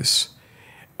ways.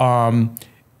 What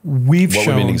would be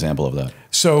an example of that?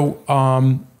 So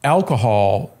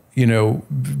alcohol,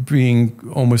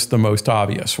 being almost the most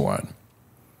obvious one.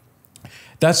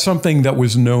 That's something that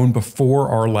was known before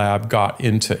our lab got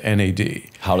into NAD.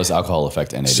 How does alcohol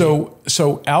affect NAD? So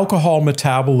alcohol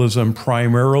metabolism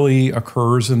primarily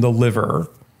occurs in the liver,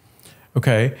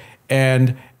 okay?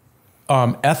 And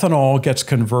ethanol gets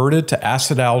converted to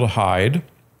acetaldehyde,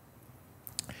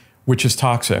 which is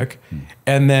toxic.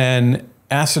 And then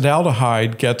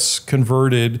acetaldehyde gets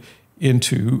converted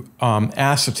into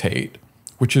acetate,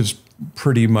 which is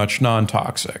pretty much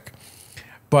non-toxic.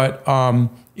 But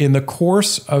in the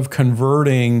course of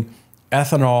converting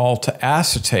ethanol to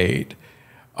acetate,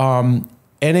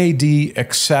 NAD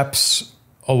accepts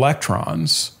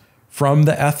electrons from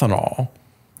the ethanol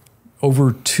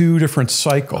over 2 different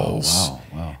cycles. Oh,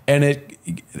 wow. And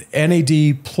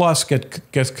NAD plus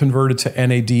gets converted to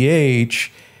NADH,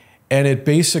 and it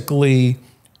basically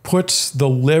puts the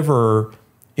liver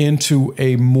into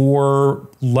a more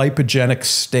lipogenic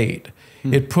state.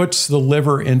 It puts the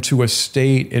liver into a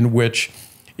state in which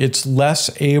it's less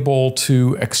able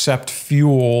to accept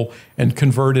fuel and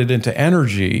convert it into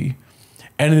energy,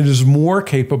 and it is more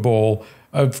capable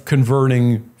of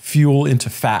converting fuel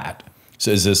into fat. So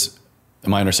is this,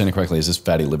 am I understanding correctly, is this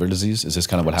fatty liver disease? Is this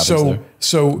kind of what happens there?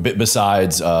 So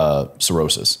besides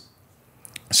cirrhosis?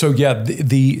 So yeah,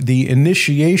 the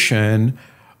initiation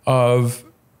of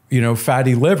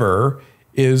fatty liver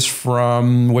is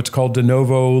from what's called de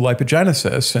novo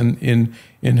lipogenesis in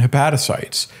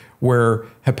hepatocytes, where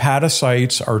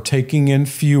hepatocytes are taking in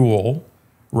fuel,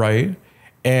 right,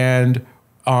 and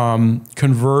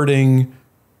converting.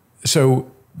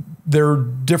 So there are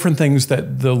different things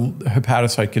that the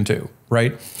hepatocyte can do,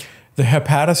 right? The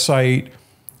hepatocyte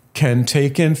can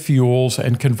take in fuels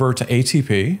and convert to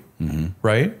ATP,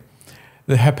 right?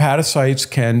 The hepatocytes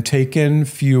can take in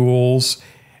fuels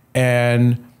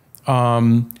and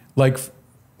like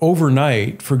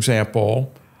overnight, for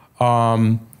example,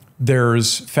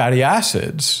 there's fatty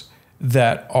acids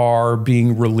that are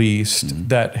being released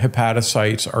that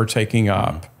hepatocytes are taking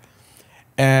up.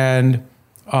 And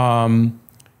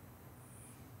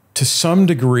to some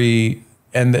degree,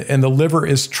 and the liver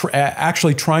is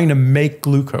actually trying to make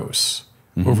glucose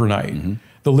overnight.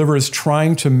 The liver is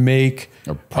trying to make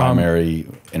a primary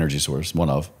energy source, one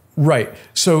of. Right.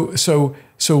 So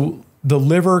the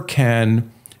liver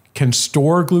can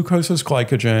store glucose as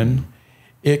glycogen.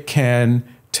 It can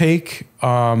take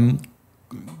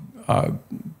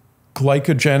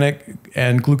glycogenic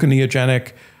and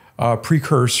gluconeogenic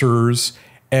precursors,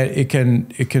 and it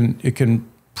can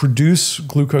produce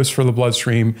glucose for the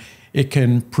bloodstream. It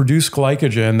can produce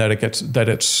glycogen that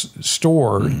it's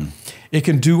stored. It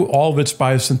can do all of its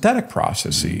biosynthetic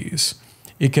processes.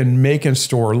 It can make and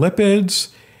store lipids.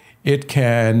 It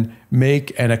can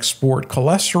make and export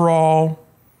cholesterol,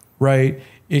 right?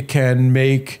 It can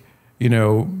make,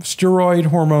 steroid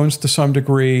hormones to some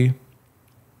degree.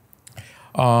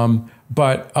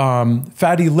 But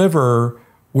fatty liver,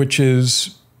 which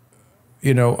is,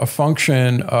 a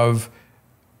function of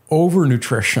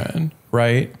overnutrition,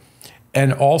 right?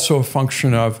 and also a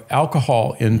function of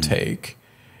alcohol intake,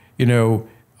 you know,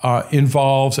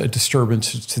 involves a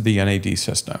disturbance to the NAD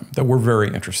system that we're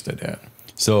very interested in.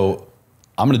 So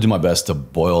I'm going to do my best to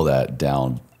boil that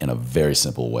down in a very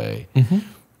simple way.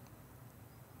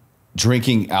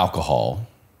 Drinking alcohol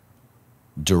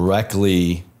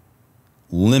directly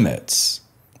limits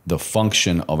the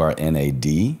function of our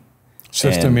NAD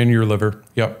system in your liver.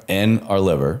 Yep. In our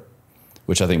liver,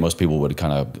 which I think most people would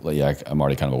kind of, yeah, I'm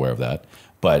already kind of aware of that.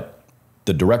 But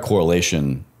the direct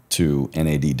correlation to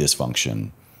NAD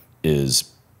dysfunction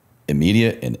is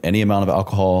immediate in any amount of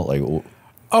alcohol. Like,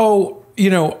 oh, you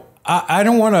know, I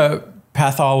don't want to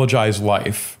pathologize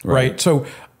life, right? So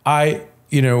I'm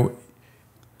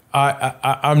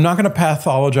not going to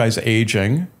pathologize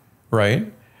aging,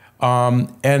 right?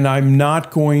 And I'm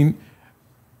not going,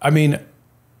 I mean,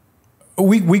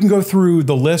 we can go through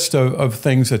the list of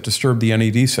things that disturb the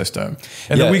NAD system,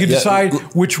 and then we can decide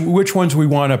which ones we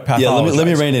want to pathologize. Yeah, let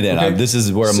me rein it in. Okay? This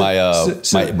is where my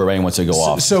brain wants to go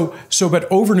off. But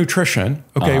overnutrition,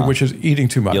 which is eating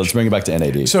too much. Yeah, let's bring it back to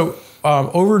NAD. So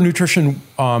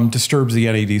overnutrition disturbs the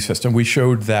NAD system. We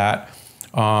showed that.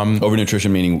 Overnutrition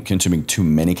meaning consuming too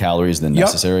many calories than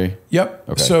necessary? Yep.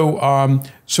 Okay. So a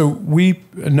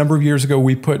number of years ago,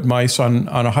 we put mice on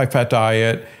a high-fat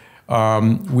diet.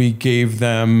 We gave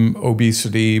them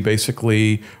obesity,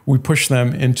 basically. We pushed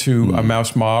them into a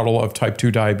mouse model of type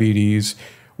 2 diabetes.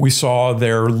 We saw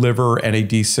their liver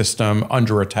NAD system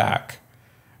under attack,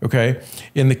 okay?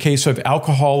 In the case of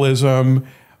alcoholism,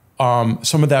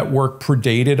 some of that work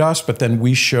predated us, but then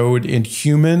we showed in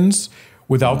humans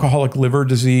with alcoholic liver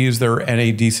disease, their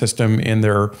NAD system in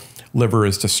their liver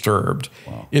is disturbed.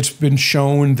 Wow. It's been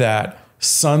shown that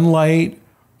sunlight,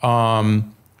 our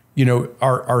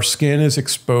skin is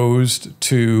exposed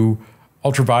to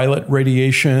ultraviolet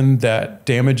radiation that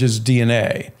damages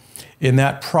DNA. In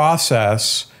that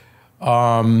process,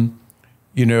 NAD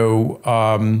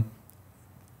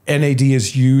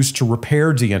is used to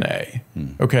repair DNA.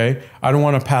 Okay, I don't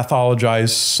want to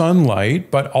pathologize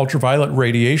sunlight, but ultraviolet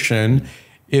radiation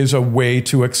is a way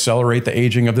to accelerate the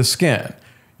aging of the skin.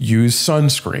 Use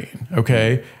sunscreen.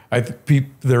 Okay,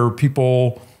 there are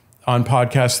people on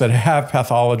podcasts that have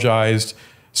pathologized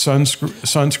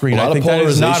sunscreen. I think that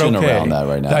is not okay. Around that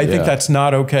right now. I think that's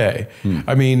not okay.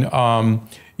 I mean,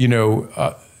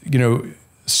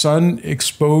 sun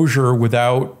exposure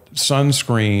without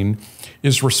sunscreen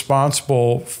is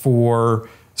responsible for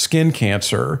skin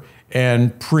cancer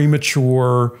and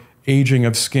premature aging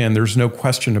of skin. There's no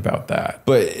question about that.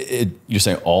 But you're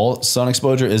saying all sun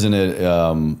exposure, isn't it?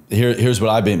 Here's what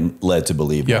I've been led to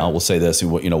believe. Now we'll say this.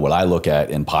 What I look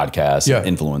at in podcasts,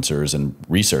 influencers, and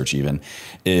research even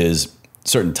is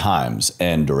certain times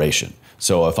and duration.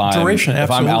 So if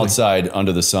I'm outside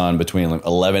under the sun between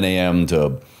 11 a.m.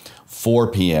 to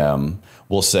 4 p.m.,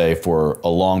 we'll say for a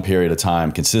long period of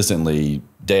time, consistently,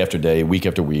 day after day, week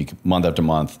after week, month after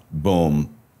month,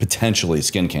 boom, potentially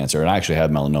skin cancer. And I actually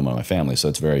have melanoma in my family, so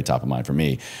it's very top of mind for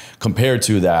me. Compared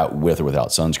to that with or without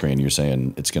sunscreen, you're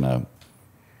saying it's going to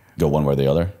go one way or the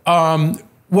other?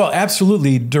 Well,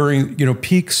 absolutely. During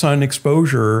peak sun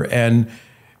exposure, and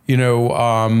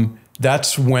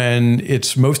that's when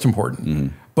it's most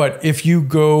important. But if you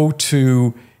talk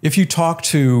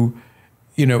to,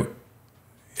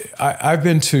 I've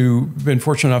been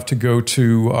fortunate enough to go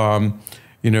to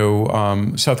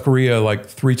South Korea like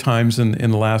 3 times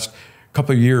in the last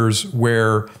couple of years,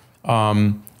 where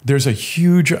there's a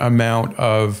huge amount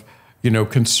of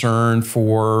concern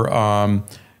for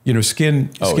skin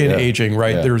aging,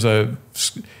 right? Yeah. There's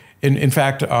in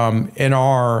fact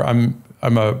NR.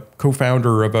 I'm a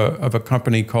co-founder of a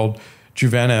company called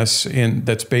Juvenis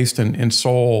that's based in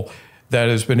Seoul, that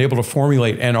has been able to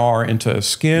formulate NR into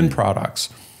skin products.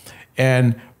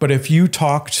 But if you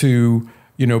talk to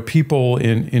people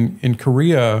in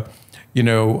Korea,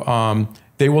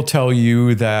 they will tell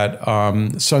you that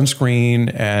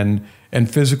sunscreen and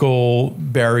physical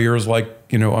barriers like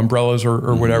umbrellas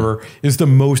or whatever is the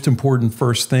most important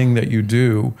first thing that you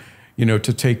do, to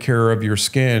take care of your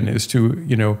skin, is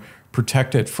to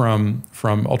protect it from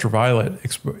ultraviolet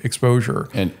exposure.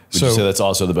 And would you say that's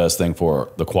also the best thing for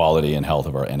the quality and health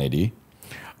of our NAD?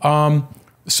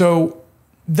 So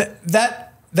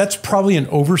that's probably an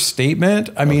overstatement.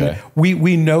 I mean,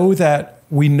 we know that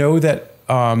NAD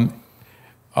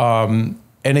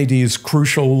is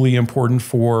crucially important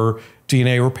for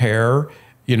DNA repair,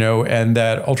 and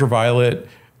that ultraviolet,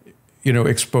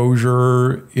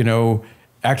 exposure,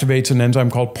 activates an enzyme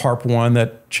called PARP1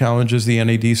 that challenges the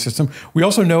NAD system. We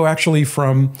also know actually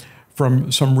from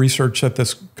some research that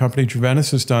this company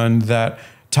Juvenis has done that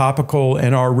topical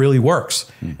NR really works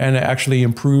and it actually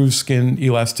improves skin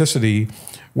elasticity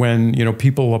when,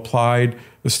 people applied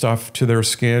the stuff to their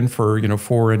skin for,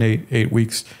 4 and 8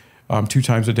 weeks, 2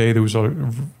 times a day. There was a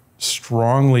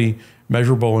strongly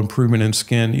measurable improvement in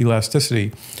skin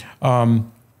elasticity.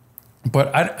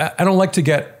 But I don't like to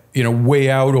get, way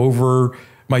out over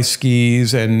my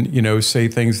skis and, say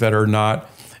things that are not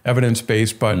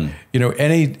evidence-based, but,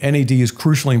 NAD is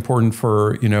crucially important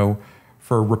for,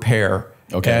 for repair.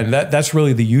 Okay. And that's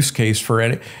really the use case for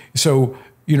any. So,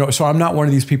 so I'm not one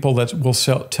of these people that will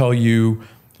tell you,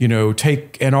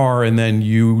 take NR and then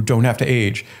you don't have to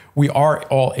age. We are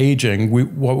all aging.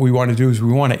 What we want to do is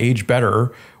we want to age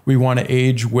better. We want to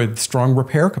age with strong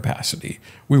repair capacity.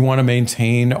 We want to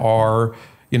maintain our,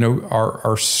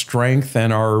 our strength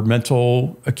and our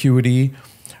mental acuity.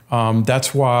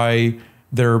 That's why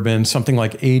there have been something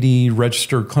like 80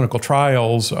 registered clinical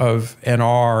trials of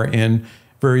NR in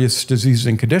various diseases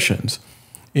and conditions,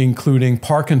 including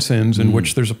Parkinson's, in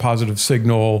which there's a positive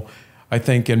signal. I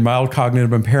think in mild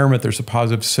cognitive impairment, there's a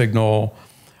positive signal.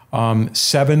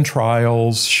 7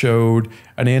 trials showed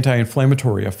an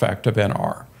anti-inflammatory effect of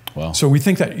NR. Wow. So we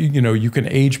think that, you can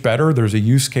age better. There's a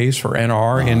use case for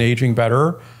NR in aging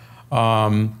better.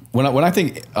 When I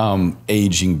think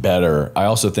aging better, I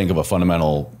also think of a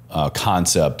fundamental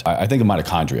concept. I think of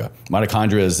mitochondria.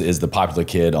 Mitochondria is the popular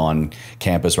kid on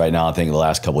campus right now, I think the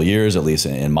last couple of years, at least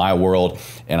in my world.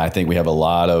 And I think we have a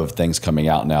lot of things coming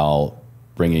out now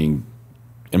bringing,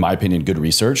 in my opinion, good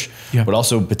research, but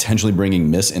also potentially bringing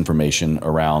misinformation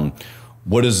around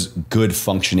what does good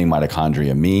functioning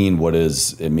mitochondria mean? What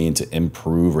does it mean to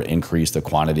improve or increase the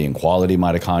quantity and quality of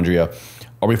mitochondria?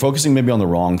 Are we focusing maybe on the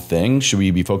wrong thing? Should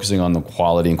we be focusing on the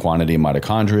quality and quantity of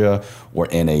mitochondria or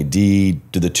NAD?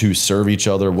 Do the two serve each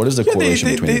other? What is the correlation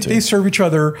between the two? They serve each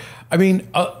other. I mean,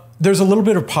 there's a little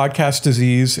bit of podcast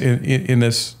disease in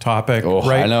this topic,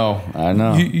 right? I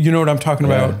know. You know what I'm talking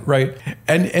about, right?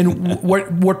 And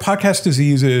what podcast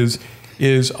disease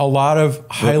is a lot of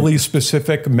highly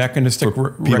specific mechanistic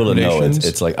people to know,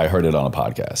 it's like I heard it on a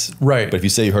podcast, right? But if you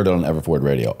say you heard it on Everford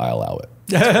Radio, I allow it.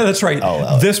 That's right.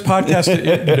 This podcast,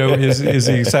 is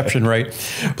the exception, right?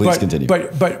 Please continue.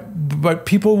 But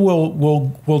people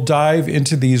will dive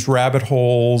into these rabbit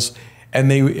holes,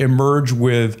 and they emerge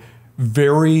with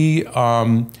very,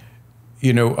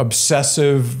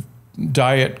 obsessive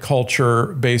diet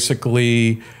culture.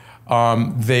 Basically,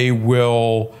 they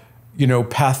will,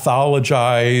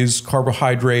 pathologize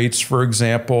carbohydrates, for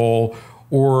example,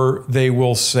 or they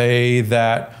will say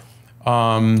that.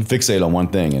 Fixate on one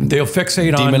thing and they'll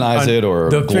fixate demonize it or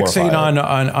they'll glorify fixate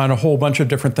on a whole bunch of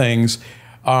different things,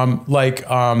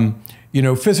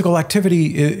 physical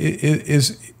activity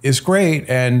is great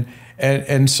and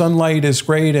sunlight is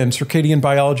great and circadian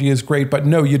biology is great, but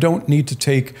no, you don't need to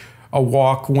take a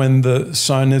walk when the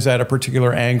sun is at a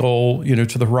particular angle,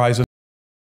 to the horizon.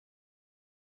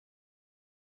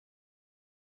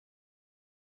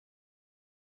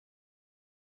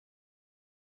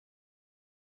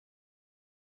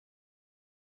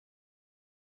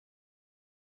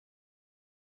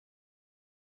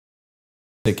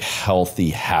 Healthy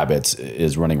habits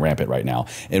is running rampant right now.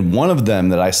 And one of them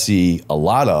that I see a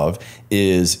lot of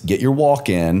is get your walk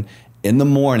in the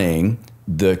morning,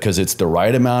 because it's the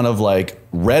right amount of like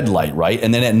red light, right?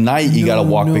 And then at night you got to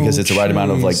walk because it's the right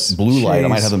amount of like blue light. I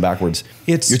might have them backwards.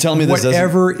 You're telling me this doesn't matter?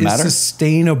 Whatever is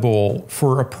sustainable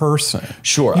for a person.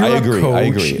 Sure, You're I a agree. coach, I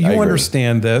agree. You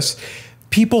understand this.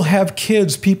 People have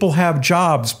kids, people have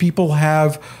jobs, people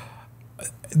have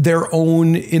their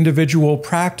own individual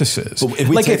practices. But if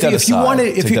we take that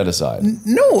aside,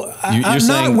 no, I'm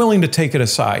not willing to take it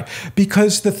aside,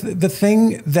 because the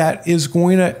thing that is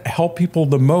going to help people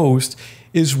the most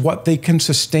is what they can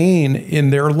sustain in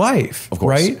their life, of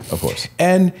course, right? Of course.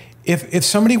 And if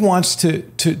somebody wants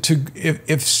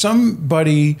if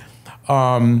somebody,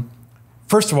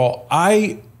 first of all,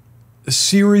 I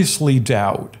seriously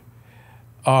doubt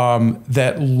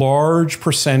that large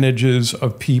percentages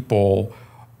of people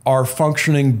are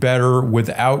functioning better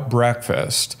without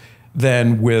breakfast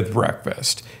than with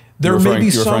breakfast. There may be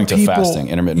some people, fasting,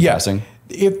 intermittent fasting.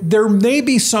 There may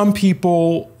be some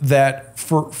people that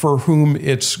for whom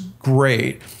it's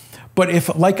great, but if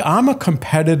I'm a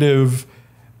competitive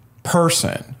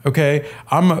person, okay,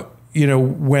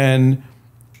 when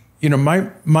my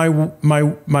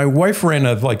wife ran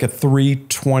a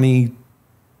 3:20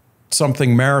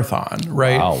 something marathon,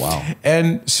 right? Wow.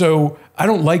 And so I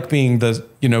don't like being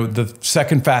the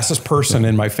second fastest person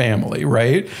in my family,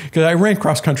 right? Because I ran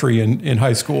cross country in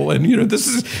high school, and this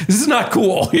is not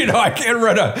cool. I can't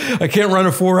run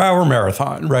a 4-hour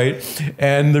marathon, right?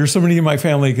 And there's somebody in my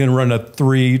family who can run a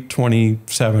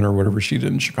 3:27 or whatever she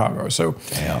did in Chicago. So,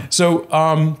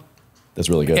 that's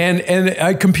really good. And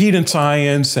I compete in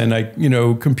science, and I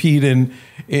compete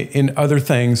in other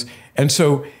things. And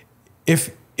so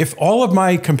if all of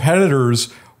my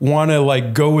competitors want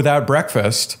to go without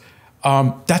breakfast,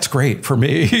 that's great for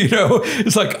me.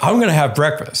 It's like, I'm going to have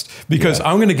breakfast because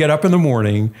I'm going to get up in the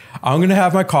morning. I'm going to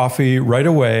have my coffee right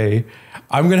away.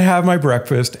 I'm going to have my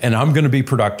breakfast, and I'm going to be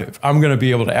productive. I'm going to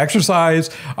be able to exercise.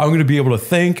 I'm going to be able to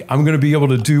think. I'm going to be able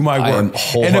to do my work. I am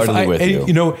wholeheartedly with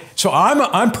you. So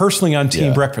I'm personally on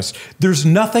team breakfast. There's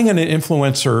nothing an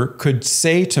influencer could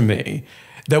say to me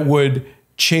that would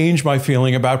change my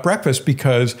feeling about breakfast,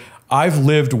 because I've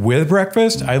lived with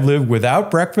breakfast. I live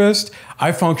without breakfast.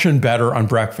 I function better on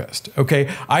breakfast. Okay.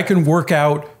 I can work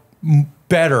out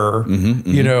better,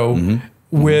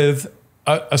 with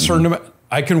a certain amount.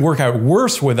 I can work out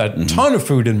worse with a ton of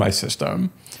food in my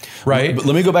system. Right. But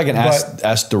let me go back and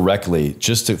ask directly,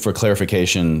 just for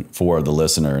clarification for the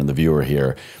listener and the viewer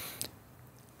here.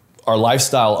 Our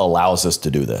lifestyle allows us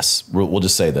to do this. We'll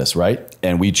just say this, right?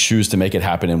 And we choose to make it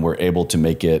happen, and we're able to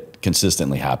make it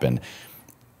consistently happen.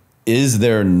 Is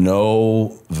there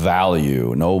no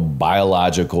value, no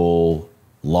biological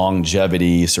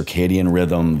longevity, circadian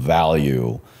rhythm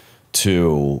value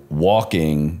to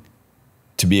walking,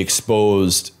 to be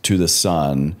exposed to the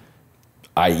sun,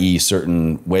 i.e.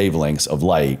 certain wavelengths of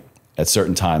light at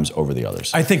certain times over the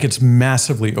others? I think it's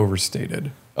massively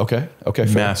overstated. Okay. Fair.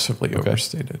 Massively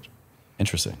overstated.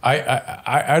 Interesting.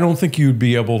 I don't think you'd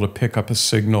be able to pick up a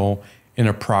signal in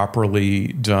a properly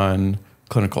done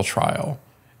clinical trial.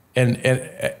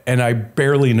 And I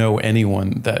barely know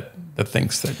anyone that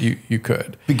thinks that you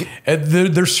could.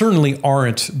 There certainly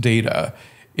aren't data.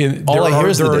 All I hear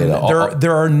is the data.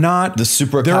 There are not the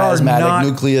suprachiasmatic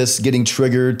nucleus getting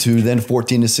triggered to then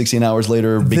 14 to 16 hours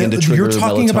later begin to trigger melatonin. You're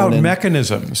talking about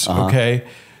mechanisms, okay?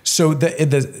 So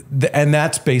and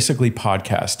that's basically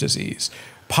podcast disease.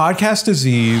 Podcast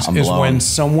disease is when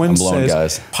someone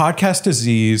says, podcast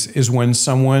disease is when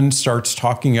someone starts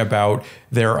talking about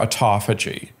their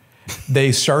autophagy.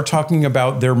 They start talking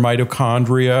about their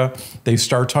mitochondria. They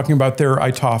start talking about their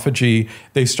autophagy.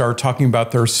 They start talking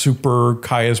about their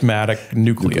suprachiasmatic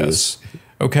nucleus.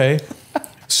 Okay?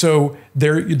 So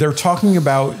they're talking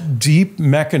about deep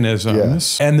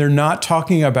mechanisms, and they're not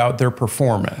talking about their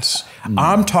performance.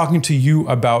 I'm talking to you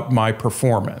about my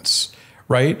performance,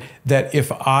 right? That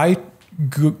if I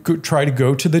try to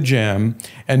go to the gym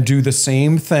and do the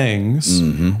same things,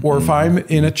 or if I'm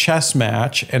in a chess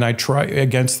match and I try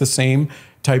against the same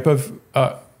type of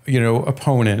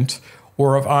opponent,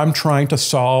 or if I'm trying to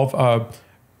solve a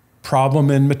problem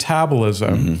in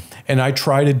metabolism and I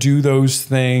try to do those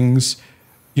things,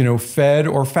 fed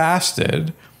or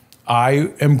fasted,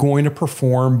 I am going to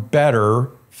perform better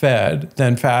fed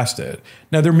than fasted.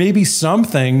 Now, there may be some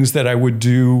things that I would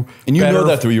do and you know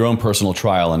that through your own personal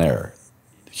trial and error.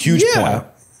 Huge point.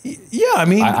 Yeah, I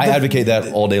mean, I advocate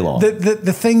that all day long.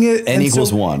 The thing is, N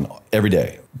equals 1 every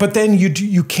day. But then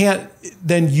you can't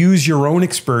then use your own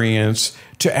experience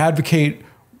to advocate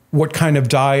what kind of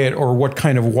diet or what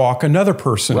kind of walk another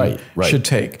person should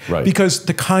take. Right. Because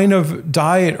the kind of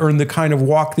diet or the kind of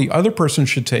walk the other person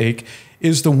should take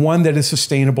is the one that is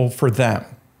sustainable for them.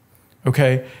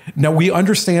 Okay. Now, we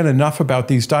understand enough about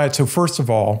these diets. So first of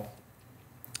all,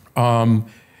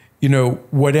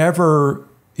 whatever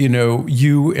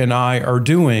you and I are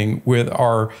doing with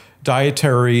our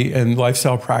dietary and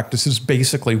lifestyle practices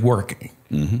basically working,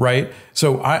 right?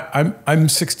 So I'm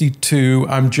 62.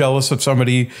 I'm jealous of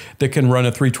somebody that can run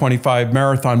a 3:25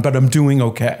 marathon, but I'm doing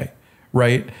okay,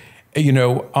 right?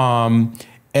 I'm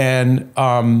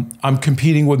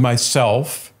competing with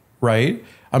myself, right?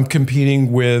 I'm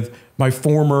competing with my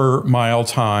former mile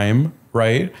time,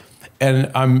 right? And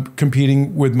I'm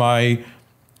competing with my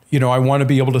I want to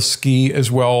be able to ski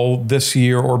as well this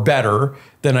year or better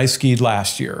than I skied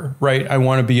last year, right? I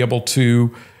want to be able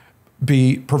to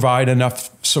provide enough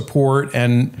support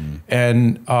and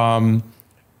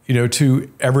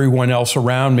to everyone else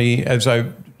around me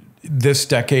this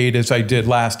decade as I did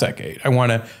last decade. I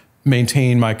want to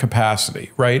maintain my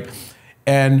capacity, right?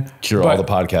 And cure all the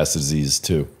podcast disease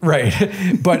too, right?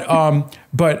 But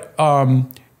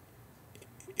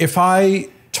if I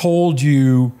told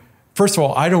you. First of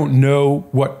all, I don't know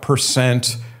what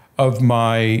percent of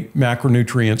my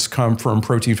macronutrients come from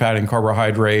protein, fat, and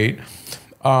carbohydrate.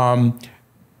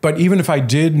 But even if I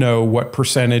did know what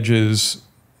percentages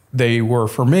they were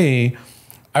for me,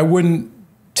 I wouldn't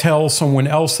tell someone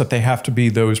else that they have to be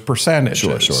those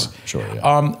percentages. Sure.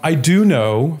 Yeah. I do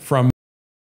know from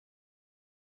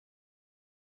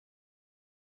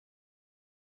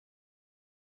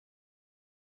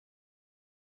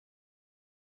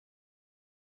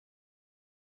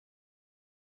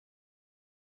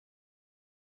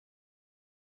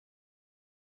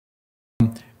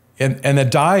and the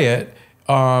diet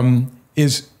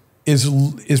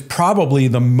is probably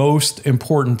the most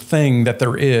important thing that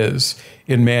there is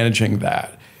in managing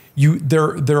that.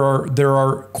 There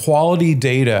are quality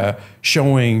data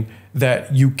showing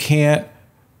that you can't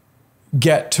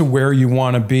get to where you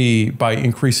want to be by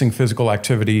increasing physical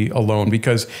activity alone,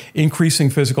 because increasing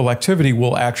physical activity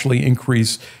will actually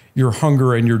increase your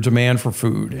hunger and your demand for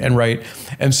food.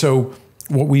 And so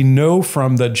what we know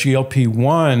from the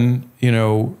GLP-1,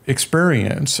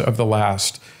 experience of the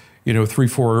last,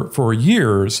 3-4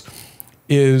 years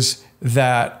is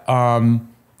that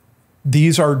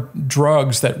these are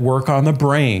drugs that work on the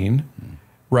brain,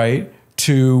 right,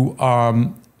 to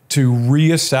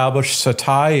reestablish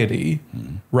satiety,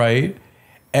 right,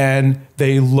 and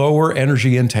they lower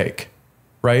energy intake,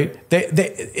 right?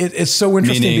 It's so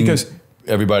interesting because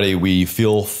everybody, we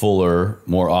feel fuller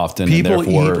more often. People and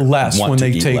therefore eat less want when to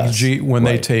they eat take less.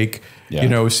 they take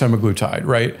semaglutide,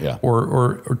 right? Yeah.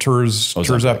 Or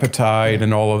tirzepatide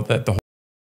and all of that. The whole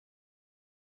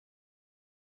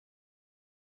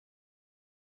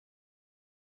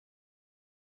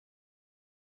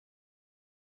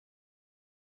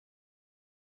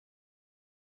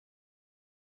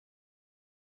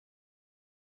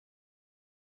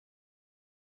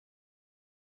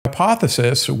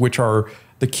hypothesis, which are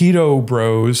the keto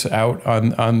bros out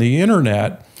on the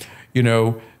internet,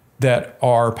 that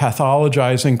are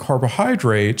pathologizing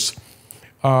carbohydrates,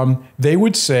 they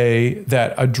would say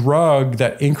that a drug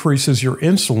that increases your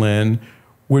insulin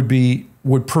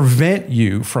would prevent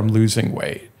you from losing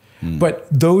weight. But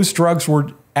those drugs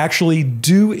actually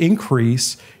do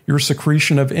increase your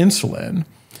secretion of insulin.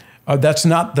 That's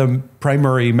not the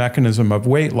primary mechanism of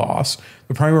weight loss.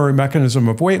 The primary mechanism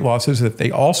of weight loss is that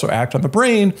they also act on the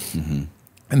brain,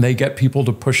 and they get people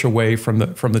to push away from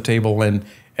the table and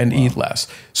eat less.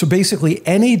 So basically,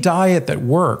 any diet that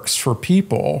works for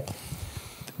people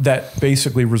that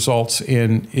basically results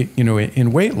in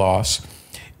weight loss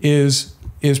is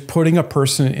putting a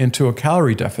person into a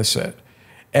calorie deficit,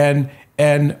 and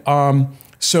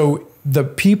so the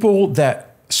people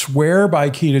that swear by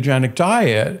ketogenic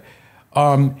diet,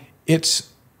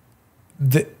 it's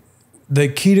the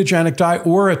ketogenic diet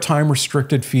or a time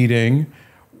restricted feeding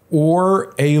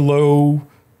or a low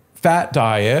fat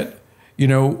diet,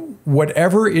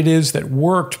 whatever it is that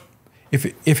worked. If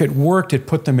it worked, it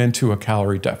put them into a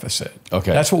calorie deficit.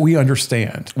 Okay. That's what we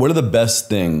understand. What are the best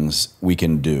things we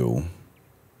can do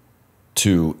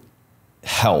to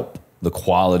help the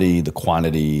quality, the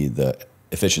quantity, the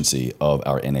efficiency of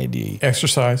our NAD?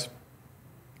 Exercise.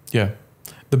 Yeah.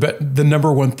 The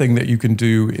number one thing that you can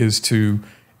do is to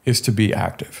be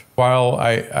active. While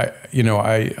I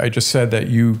just said that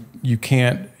you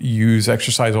can't use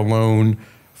exercise alone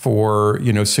for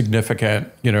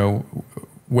significant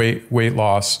weight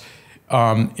loss,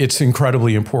 it's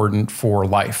incredibly important for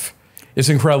life. It's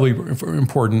incredibly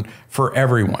important for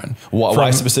everyone.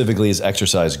 Why specifically is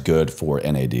exercise good for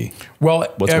NAD? Well,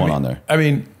 what's going on there? I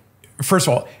mean, first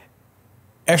of all,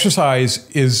 exercise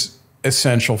is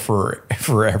essential for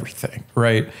everything,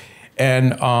 right?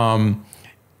 And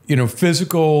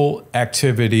physical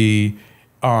activity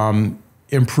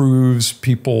improves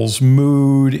people's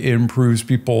mood, improves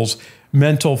people's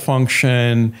mental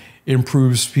function,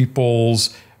 improves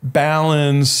people's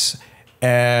balance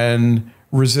and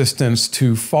resistance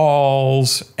to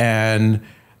falls and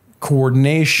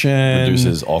coordination.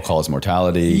 Reduces all-cause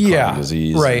mortality, chronic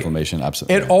disease, inflammation.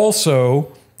 Absolutely. It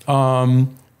also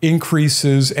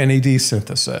increases NAD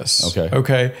synthesis.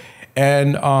 Okay.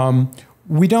 And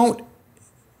we don't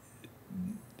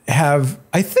have,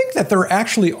 I think that there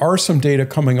actually are some data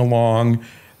coming along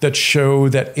that show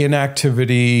that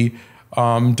inactivity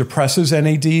depresses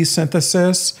NAD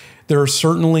synthesis. There are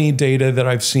certainly data that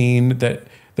I've seen that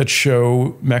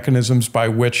show mechanisms by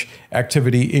which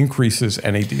activity increases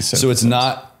NAD synthesis. So it's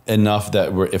not enough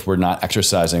that if we're not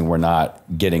exercising, we're not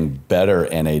getting better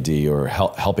NAD or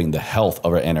helping the health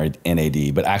of our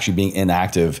NAD, but actually being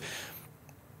inactive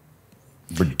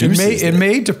reduces it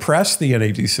may depress the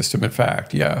NAD system, in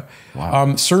fact, yeah.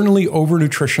 Wow. Certainly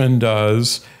overnutrition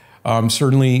does.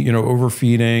 Certainly,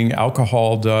 overfeeding,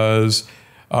 alcohol does.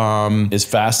 Is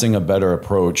fasting a better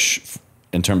approach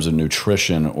in terms of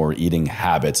nutrition or eating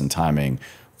habits and timing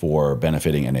for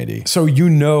benefiting NAD. So you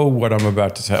know what I'm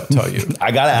about to tell you.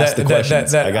 I gotta ask the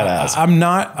questions. I gotta ask. I'm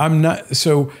not.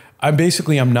 So I'm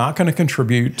not going to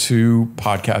contribute to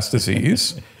podcast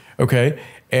disease, okay?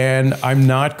 And I'm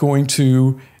not going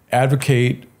to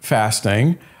advocate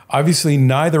fasting. Obviously,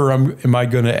 neither am I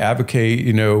going to advocate,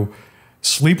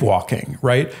 sleepwalking,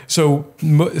 right? So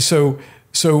let's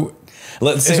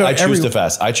say I choose to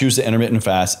fast. I choose to intermittent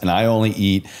fast, and I only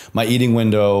eat my eating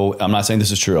window. I'm not saying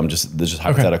this is true. This is just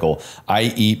hypothetical. Okay. I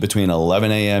eat between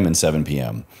 11 a.m. and 7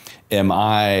 p.m. Am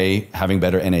I having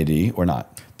better NAD or not?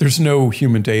 There's no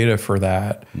human data for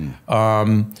that.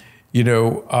 But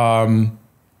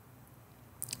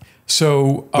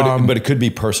it could be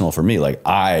personal for me. Like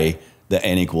the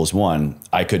N equals 1,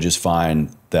 I could just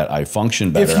find that I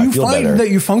function better. If you I feel find better. that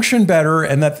you function better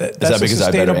and that's is that because I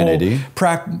have better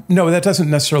NAD? No, that doesn't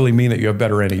necessarily mean that you have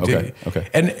better NAD. Okay.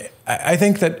 And I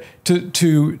think that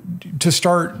to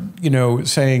start,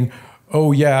 saying,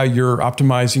 oh yeah, you're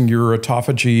optimizing your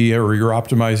autophagy or you're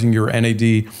optimizing your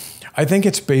NAD, I think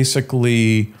it's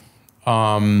basically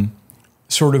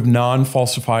sort of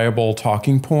non-falsifiable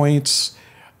talking points.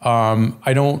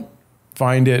 I don't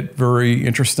find it very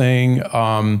interesting.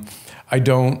 I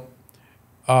don't,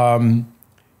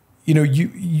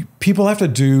 people have to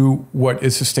do what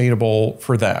is sustainable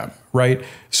for them, right?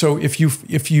 So if you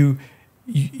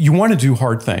want to do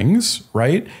hard things,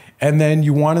 right? And then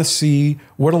you want to see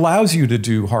what allows you to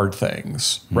do hard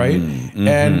things, right? Mm-hmm,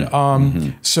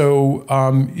 and so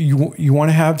you want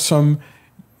to have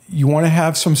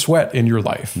some sweat in your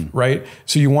life, right?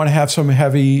 So you want to have some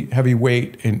heavy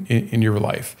weight in your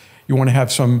life. You want to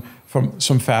have some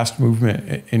fast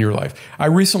movement in your life. I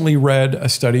recently read a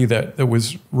study that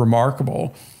was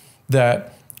remarkable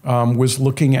that was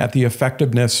looking at the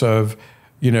effectiveness of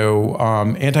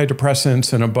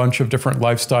antidepressants and a bunch of different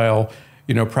lifestyle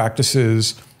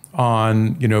practices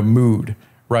on mood,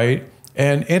 right?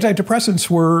 And antidepressants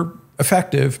were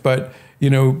effective, but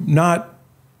not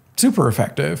super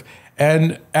effective.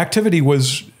 And activity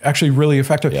was actually really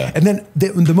effective. Yeah. And then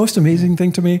the most amazing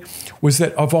thing to me was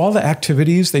that of all the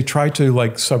activities, they tried to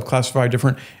subclassify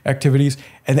different activities,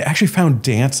 and they actually found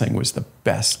dancing was the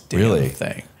best damn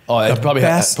thing. Oh, it probably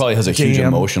has a huge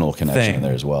emotional connection in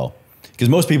there as well. Because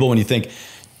most people,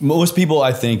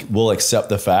 I think, will accept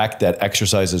the fact that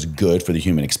exercise is good for the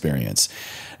human experience.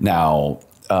 Now,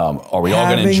 are we all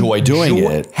going to enjoy doing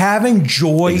it? Having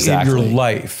joy in your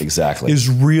life is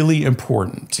really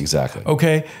important. Exactly.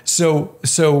 Okay?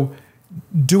 So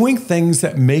doing things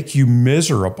that make you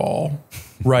miserable,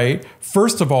 right?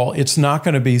 First of all, it's not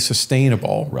going to be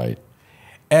sustainable. Right.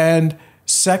 And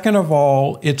second of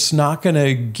all, it's not going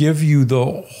to give you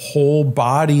the whole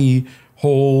body,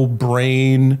 whole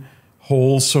brain,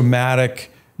 whole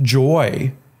somatic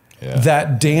joy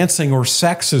that dancing or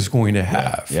sex is going to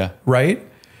have, right?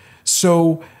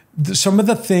 So some of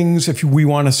the things, if we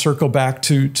want to circle back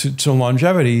to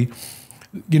longevity,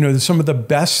 some of the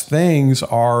best things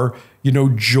are,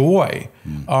 joy,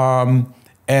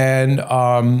 and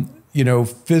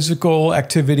physical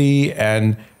activity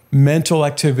and mental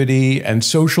activity and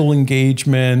social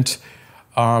engagement.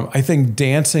 I think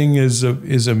dancing is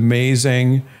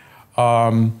amazing.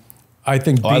 I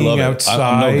think being outside.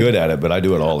 I'm no good at it, but I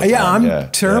do it all the time.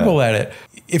 I'm terrible at it.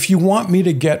 If you want me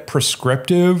to get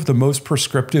prescriptive, the most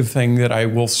prescriptive thing that I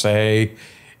will say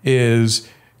is,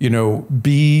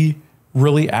 be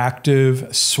really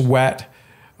active, sweat,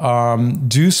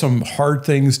 do some hard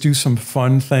things, do some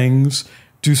fun things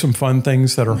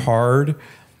that are hard,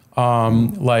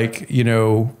 like,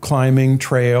 climbing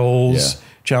trails,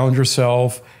 challenge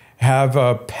yourself, have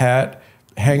a pet,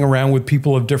 hang around with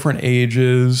people of different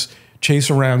ages, chase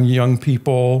around young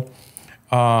people.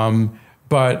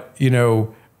 But,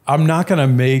 I'm not going to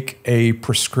make a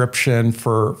prescription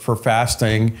for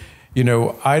fasting.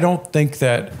 I don't think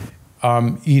that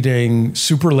eating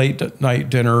super late night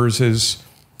dinners is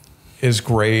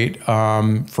great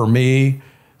for me.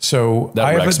 So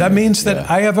that means that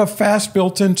I have a fast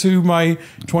built into my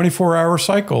 24-hour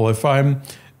cycle. If I'm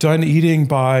done eating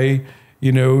by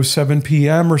 7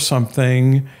 p.m. or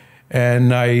something,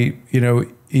 and I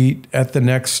eat at the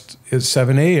next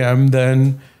 7 a.m.,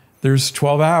 then there's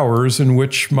 12 hours in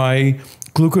which my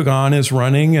glucagon is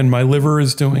running and my liver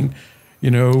is doing,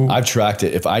 I've tracked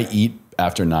it. If I eat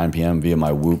after 9 p.m. via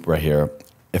my Whoop right here,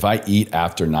 if I eat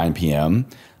after 9 p.m.,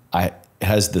 it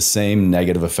has the same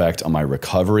negative effect on my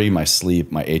recovery, my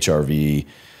sleep, my HRV,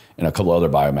 and a couple other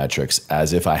biometrics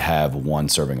as if I have one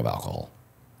serving of alcohol.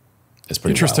 It's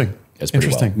pretty interesting. wild. It's pretty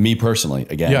Interesting. well. Me personally,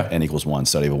 again, Yeah. N equals 1,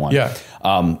 study of 1. Yeah.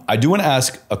 I do want to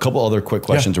ask a couple other quick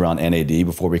questions around NAD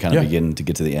before we kind of Yeah. begin to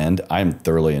get to the end. I'm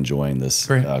thoroughly enjoying this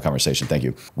Great. conversation. Thank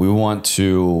you. We want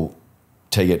to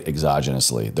take it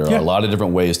exogenously. There are Yeah. a lot of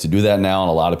different ways to do that now, and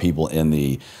a lot of people in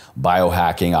the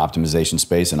biohacking optimization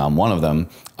space, and I'm one of them,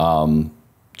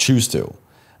 choose to.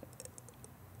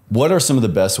 What are some of the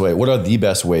best ways? What are the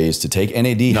best ways to take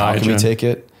NAD? How can we take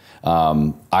it?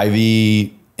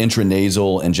 IV,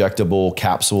 intranasal, injectable,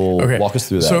 capsule. Okay. Walk us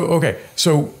through that.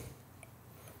 So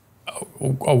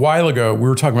a while ago, we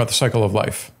were talking about the cycle of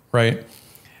life, right?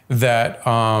 That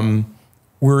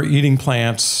we're eating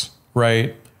plants,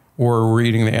 right? Or we're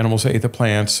eating the animals that ate the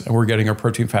plants, and we're getting our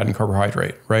protein, fat, and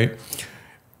carbohydrate, right?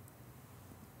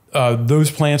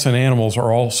 Those plants and animals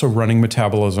are also running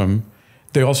metabolism.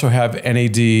 They also have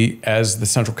NAD as the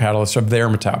central catalyst of their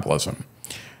metabolism.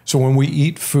 So when we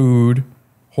eat food,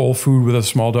 whole food with a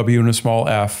small w and a small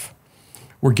f,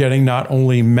 we're getting not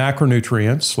only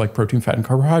macronutrients like protein, fat, and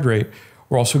carbohydrate,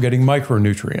 we're also getting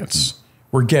micronutrients.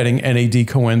 We're getting NAD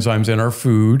coenzymes in our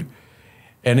food.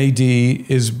 NAD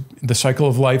is the cycle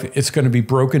of life. It's going to be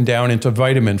broken down into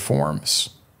vitamin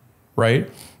forms, right?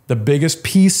 The biggest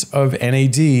piece of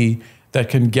NAD that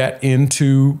can get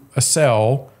into a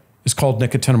cell is called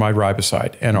nicotinamide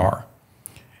riboside, NR.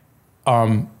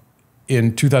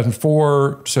 In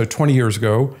 2004, so 20 years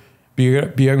ago,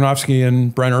 Biegunowski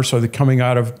and Brenner, so coming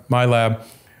out of my lab,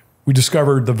 we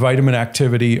discovered the vitamin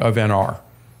activity of NR.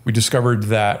 We discovered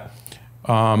that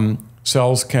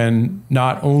cells can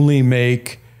not only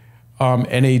make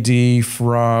NAD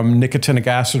from nicotinic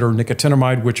acid or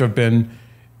nicotinamide, which have been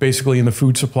basically in the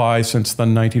food supply since the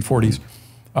 1940s.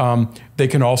 They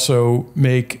can also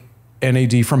make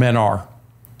NAD from NR.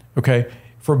 Okay,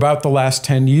 for about the last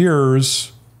 10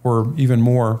 years or even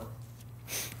more,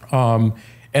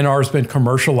 NR has been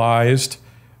commercialized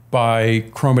by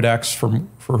Chromadex,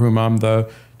 for whom I'm the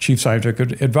chief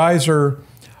scientific advisor.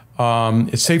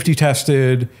 It's safety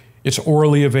tested. It's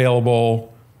orally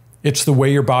available. It's the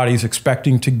way your body's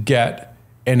expecting to get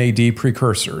NAD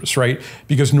precursors, right?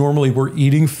 Because normally we're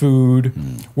eating food,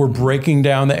 we're breaking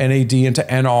down the NAD into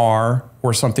NR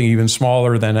or something even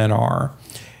smaller than NR.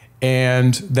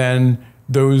 And then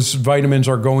those vitamins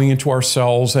are going into our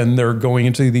cells and they're going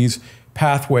into these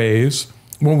pathways.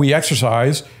 When we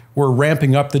exercise, we're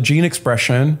ramping up the gene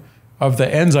expression of the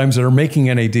enzymes that are making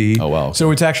NAD. Oh, wow. Okay.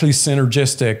 So it's actually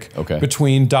synergistic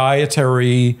between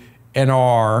dietary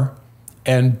NR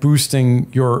and boosting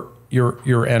your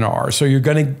NR. So you're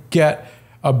going to get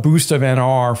a boost of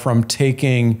NR from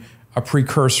taking a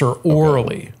precursor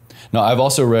orally. Now, I've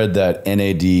also read that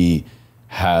NAD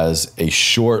has a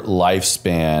short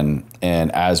lifespan,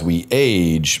 and as we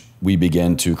age, we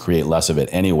begin to create less of it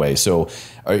anyway. So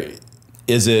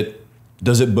does it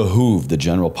behoove the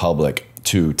general public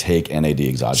to take NAD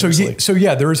exogenously? So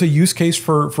yeah, there is a use case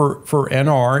for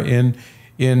NR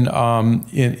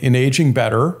in aging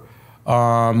better.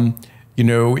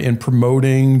 In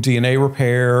promoting DNA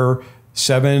repair.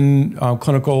 7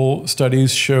 clinical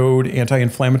studies showed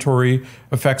anti-inflammatory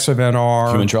effects of NR.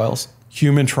 Human trials?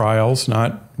 Human trials,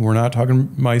 we're not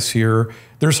talking mice here.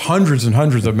 There's hundreds and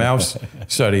hundreds of mouse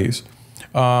studies.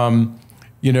 There's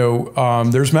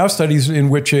mouse studies in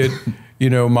which it,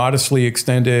 modestly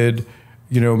extended,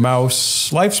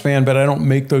 mouse lifespan, but I don't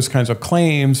make those kinds of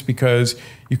claims because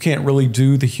you can't really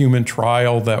do the human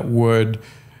trial that would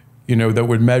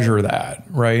measure that,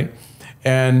 right?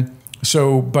 And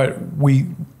so, but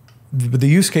the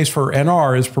use case for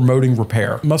NR is promoting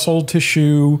repair, muscle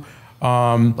tissue.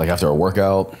 Like after a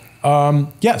workout?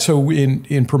 Yeah, so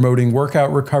in promoting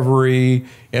workout recovery,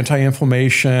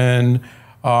 anti-inflammation.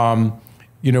 One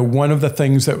of the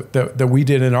things that we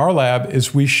did in our lab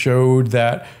is we showed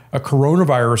that a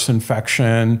coronavirus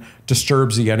infection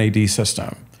disturbs the NAD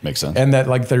system. Makes sense. And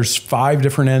that there's 5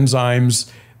 different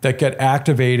enzymes that get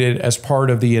activated as part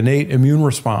of the innate immune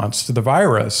response to the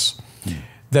virus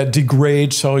that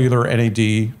degrade cellular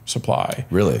NAD supply.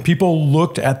 Really? People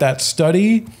looked at that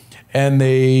study and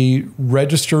they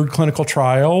registered clinical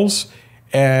trials,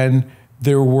 and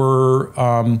there were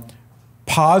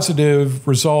positive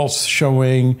results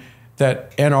showing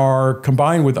that NR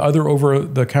combined with other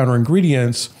over-the-counter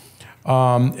ingredients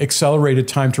accelerated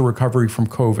time to recovery from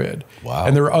COVID. Wow.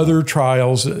 And there are other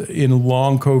trials in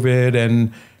long COVID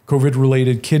and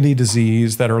COVID-related kidney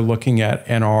disease that are looking at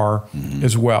NR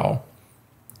as well.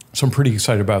 So I'm pretty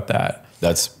excited about that.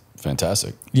 That's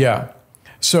fantastic. Yeah.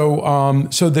 So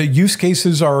so the use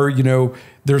cases are,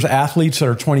 there's athletes that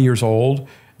are 20 years old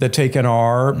that take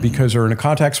NR because they're in a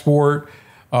contact sport.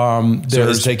 So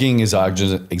is taking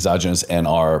exogenous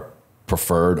NR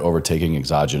preferred over taking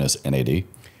exogenous NAD?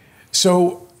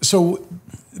 So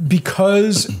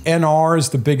because NR is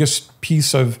the biggest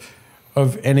piece of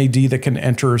NAD that can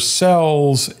enter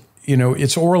cells,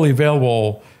 it's orally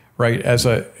available, right, as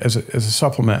a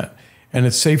supplement, and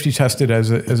it's safety tested as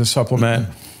a supplement.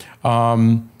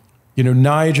 NAD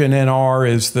and NR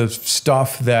is the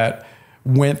stuff that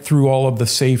went through all of the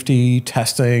safety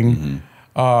testing.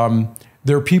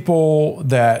 There are people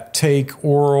that take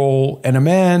oral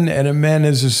NMN. NMN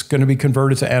is going to be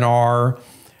converted to NR.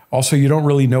 Also, you don't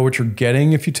really know what you're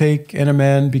getting if you take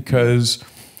NMN because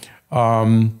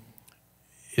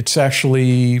it's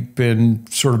actually been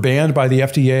sort of banned by the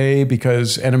FDA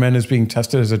because NMN is being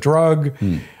tested as a drug.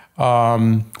 What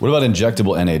about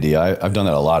injectable NAD? I've done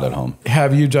that a lot at home.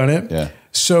 Have you done it? Yeah.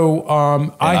 So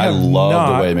I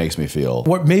love the way it makes me feel.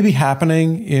 What may be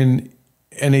happening in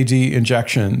NAD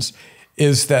injections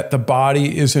is that the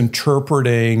body is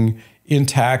interpreting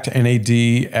intact NAD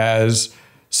as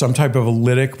some type of a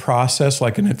lytic process,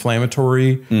 like an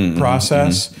inflammatory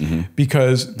process,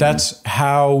 because that's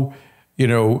how,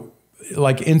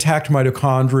 like intact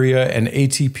mitochondria and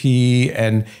ATP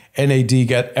and NAD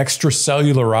get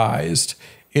extracellularized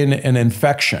in an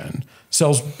infection.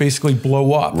 Cells basically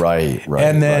blow up. Right.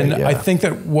 And then yeah. I think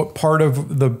that what part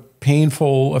of the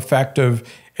painful effect of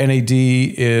NAD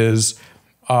is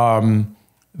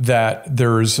that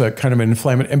there's a kind of an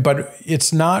inflammation, but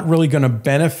it's not really going to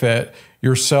benefit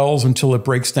your cells until it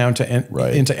breaks down to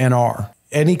into NR.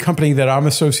 Any company that I'm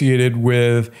associated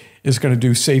with is going to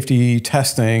do safety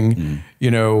testing,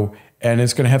 and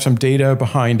it's going to have some data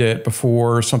behind it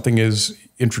before something is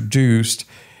introduced.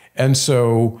 And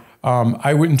so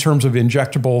I would, in terms of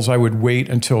injectables, I would wait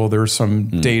until there's some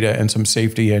data and some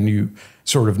safety and you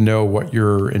sort of know what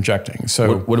you're injecting.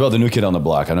 So what about the new kid on the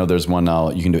block? I know there's one now,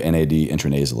 you can do NAD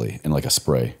intranasally in like a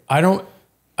spray. I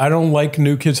don't like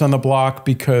new kids on the block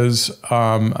because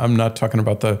I'm not talking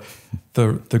about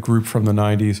the group from the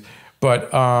 90s, but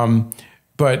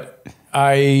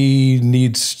I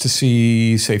need to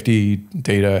see safety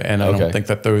data, and I don't think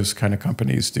that those kind of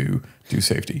companies do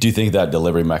safety. Do you think that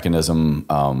delivery mechanism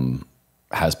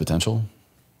has potential?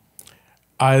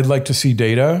 I'd like to see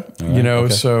data,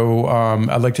 so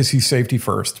I'd like to see safety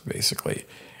first, basically.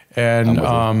 And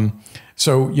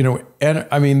and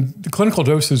I mean, the clinical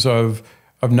doses of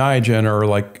Niagen are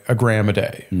like a gram a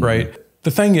day, right?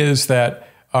 The thing is that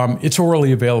it's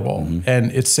orally available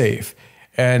and it's safe.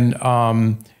 And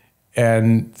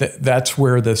that's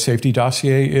where the safety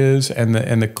dossier is, and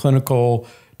the clinical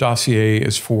dossier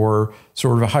is for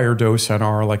sort of a higher dose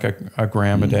NR, like a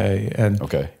gram a day. And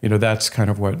that's kind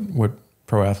of what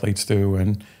pro athletes do,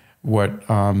 and what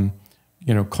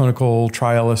clinical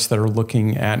trialists that are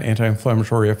looking at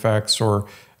anti-inflammatory effects or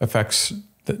effects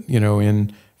that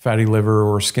in fatty liver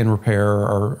or skin repair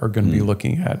are going to be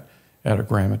looking at a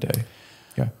gram a day.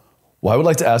 Yeah. Well, I would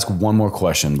like to ask one more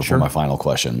question before my final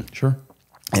question. Sure.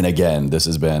 And again, this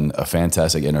has been a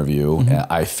fantastic interview. And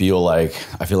I feel like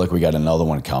we got another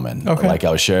one coming. Okay. Like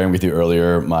I was sharing with you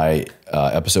earlier, my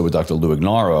episode with Dr. Lou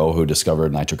Ignaro, who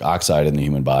discovered nitric oxide in the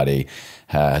human body,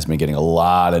 has been getting a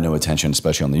lot of new attention,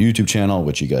 especially on the YouTube channel,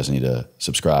 which you guys need to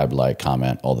subscribe, like,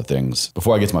 comment, all the things.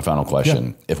 Before I get to my final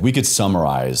question, if we could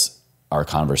summarize our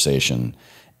conversation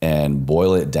and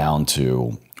boil it down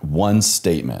to one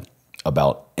statement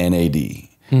about NAD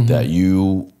that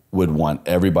you would want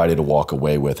everybody to walk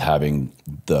away with having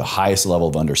the highest level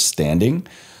of understanding,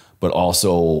 but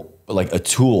also like a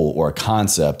tool or a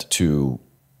concept to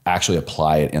actually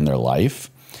apply it in their life,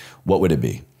 what would it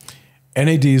be?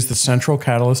 NAD is the central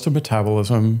catalyst of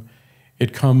metabolism.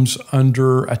 It comes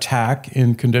under attack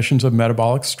in conditions of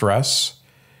metabolic stress.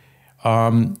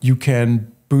 You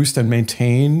can boost and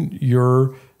maintain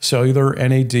your cellular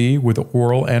NAD with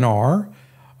oral NR.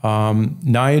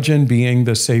 Niagen being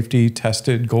the safety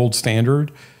tested gold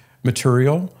standard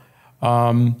material.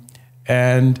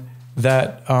 And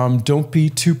that don't be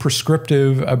too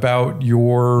prescriptive about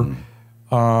your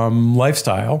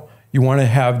lifestyle. You want to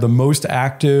have the most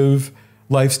active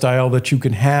lifestyle that you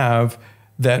can have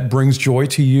that brings joy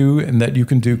to you and that you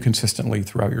can do consistently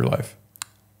throughout your life.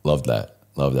 Love that.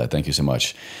 Love that. Thank you so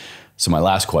much. So my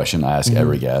last question I ask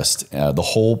every guest, the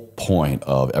whole point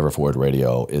of EverForward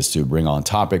Radio is to bring on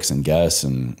topics and guests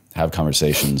and have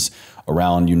conversations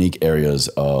around unique areas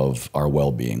of our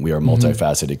well-being. We are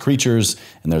multifaceted creatures,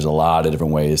 and there's a lot of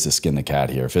different ways to skin the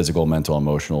cat here: physical, mental,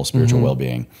 emotional, spiritual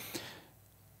well-being.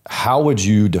 How would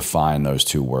you define those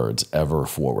two words, ever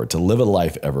forward, to live a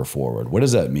life ever forward? What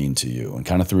does that mean to you? And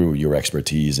kind of through your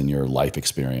expertise and your life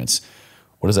experience,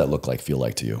 what does that look like, feel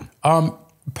like to you?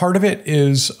 Part of it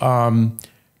is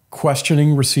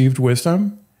questioning received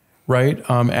wisdom, right?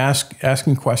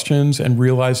 Asking questions and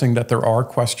realizing that there are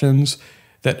questions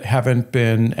that haven't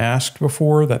been asked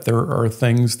before, that there are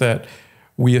things that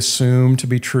we assume to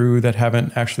be true that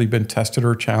haven't actually been tested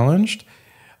or challenged.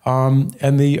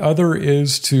 And the other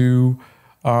is to,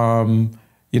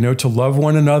 to love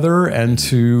one another and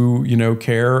to,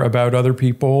 care about other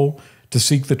people, to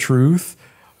seek the truth,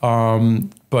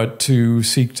 but to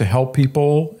seek to help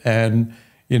people and,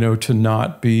 to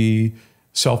not be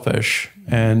selfish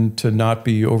and to not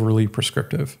be overly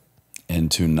prescriptive.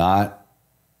 And to not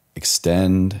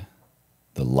extend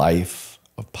the life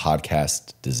of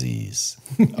podcast disease.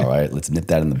 All right, let's nip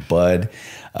that in the bud.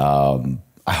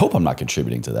 I hope I'm not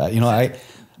contributing to that.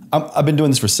 I've been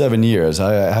doing this for 7 years.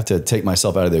 I have to take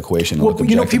myself out of the equation. And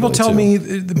well, people tell me,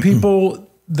 the people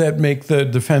that make the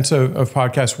defense of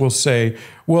podcasts will say,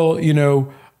 well,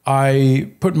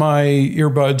 I put my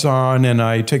earbuds on and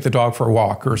I take the dog for a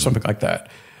walk or something like that.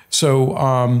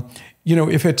 So,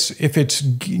 if it's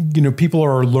people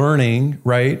are learning,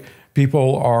 right?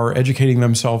 People are educating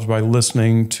themselves by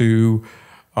listening to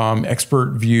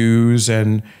expert views,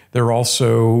 and they're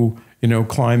also,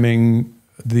 climbing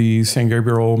the San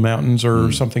Gabriel Mountains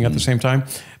or something at the same time,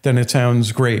 then it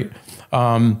sounds great.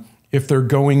 If they're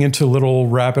going into little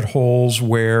rabbit holes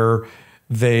where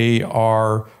they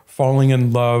are falling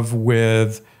in love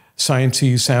with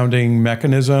sciencey sounding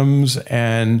mechanisms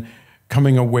and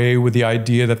coming away with the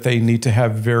idea that they need to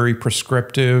have very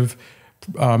prescriptive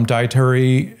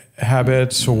dietary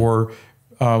habits or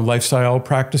lifestyle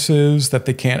practices that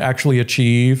they can't actually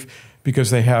achieve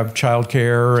because they have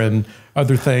childcare and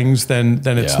other things, then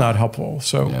it's not helpful.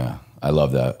 So yeah, I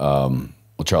love that.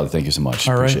 Well, Charlie, thank you so much.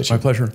 All right, Appreciate you. my pleasure.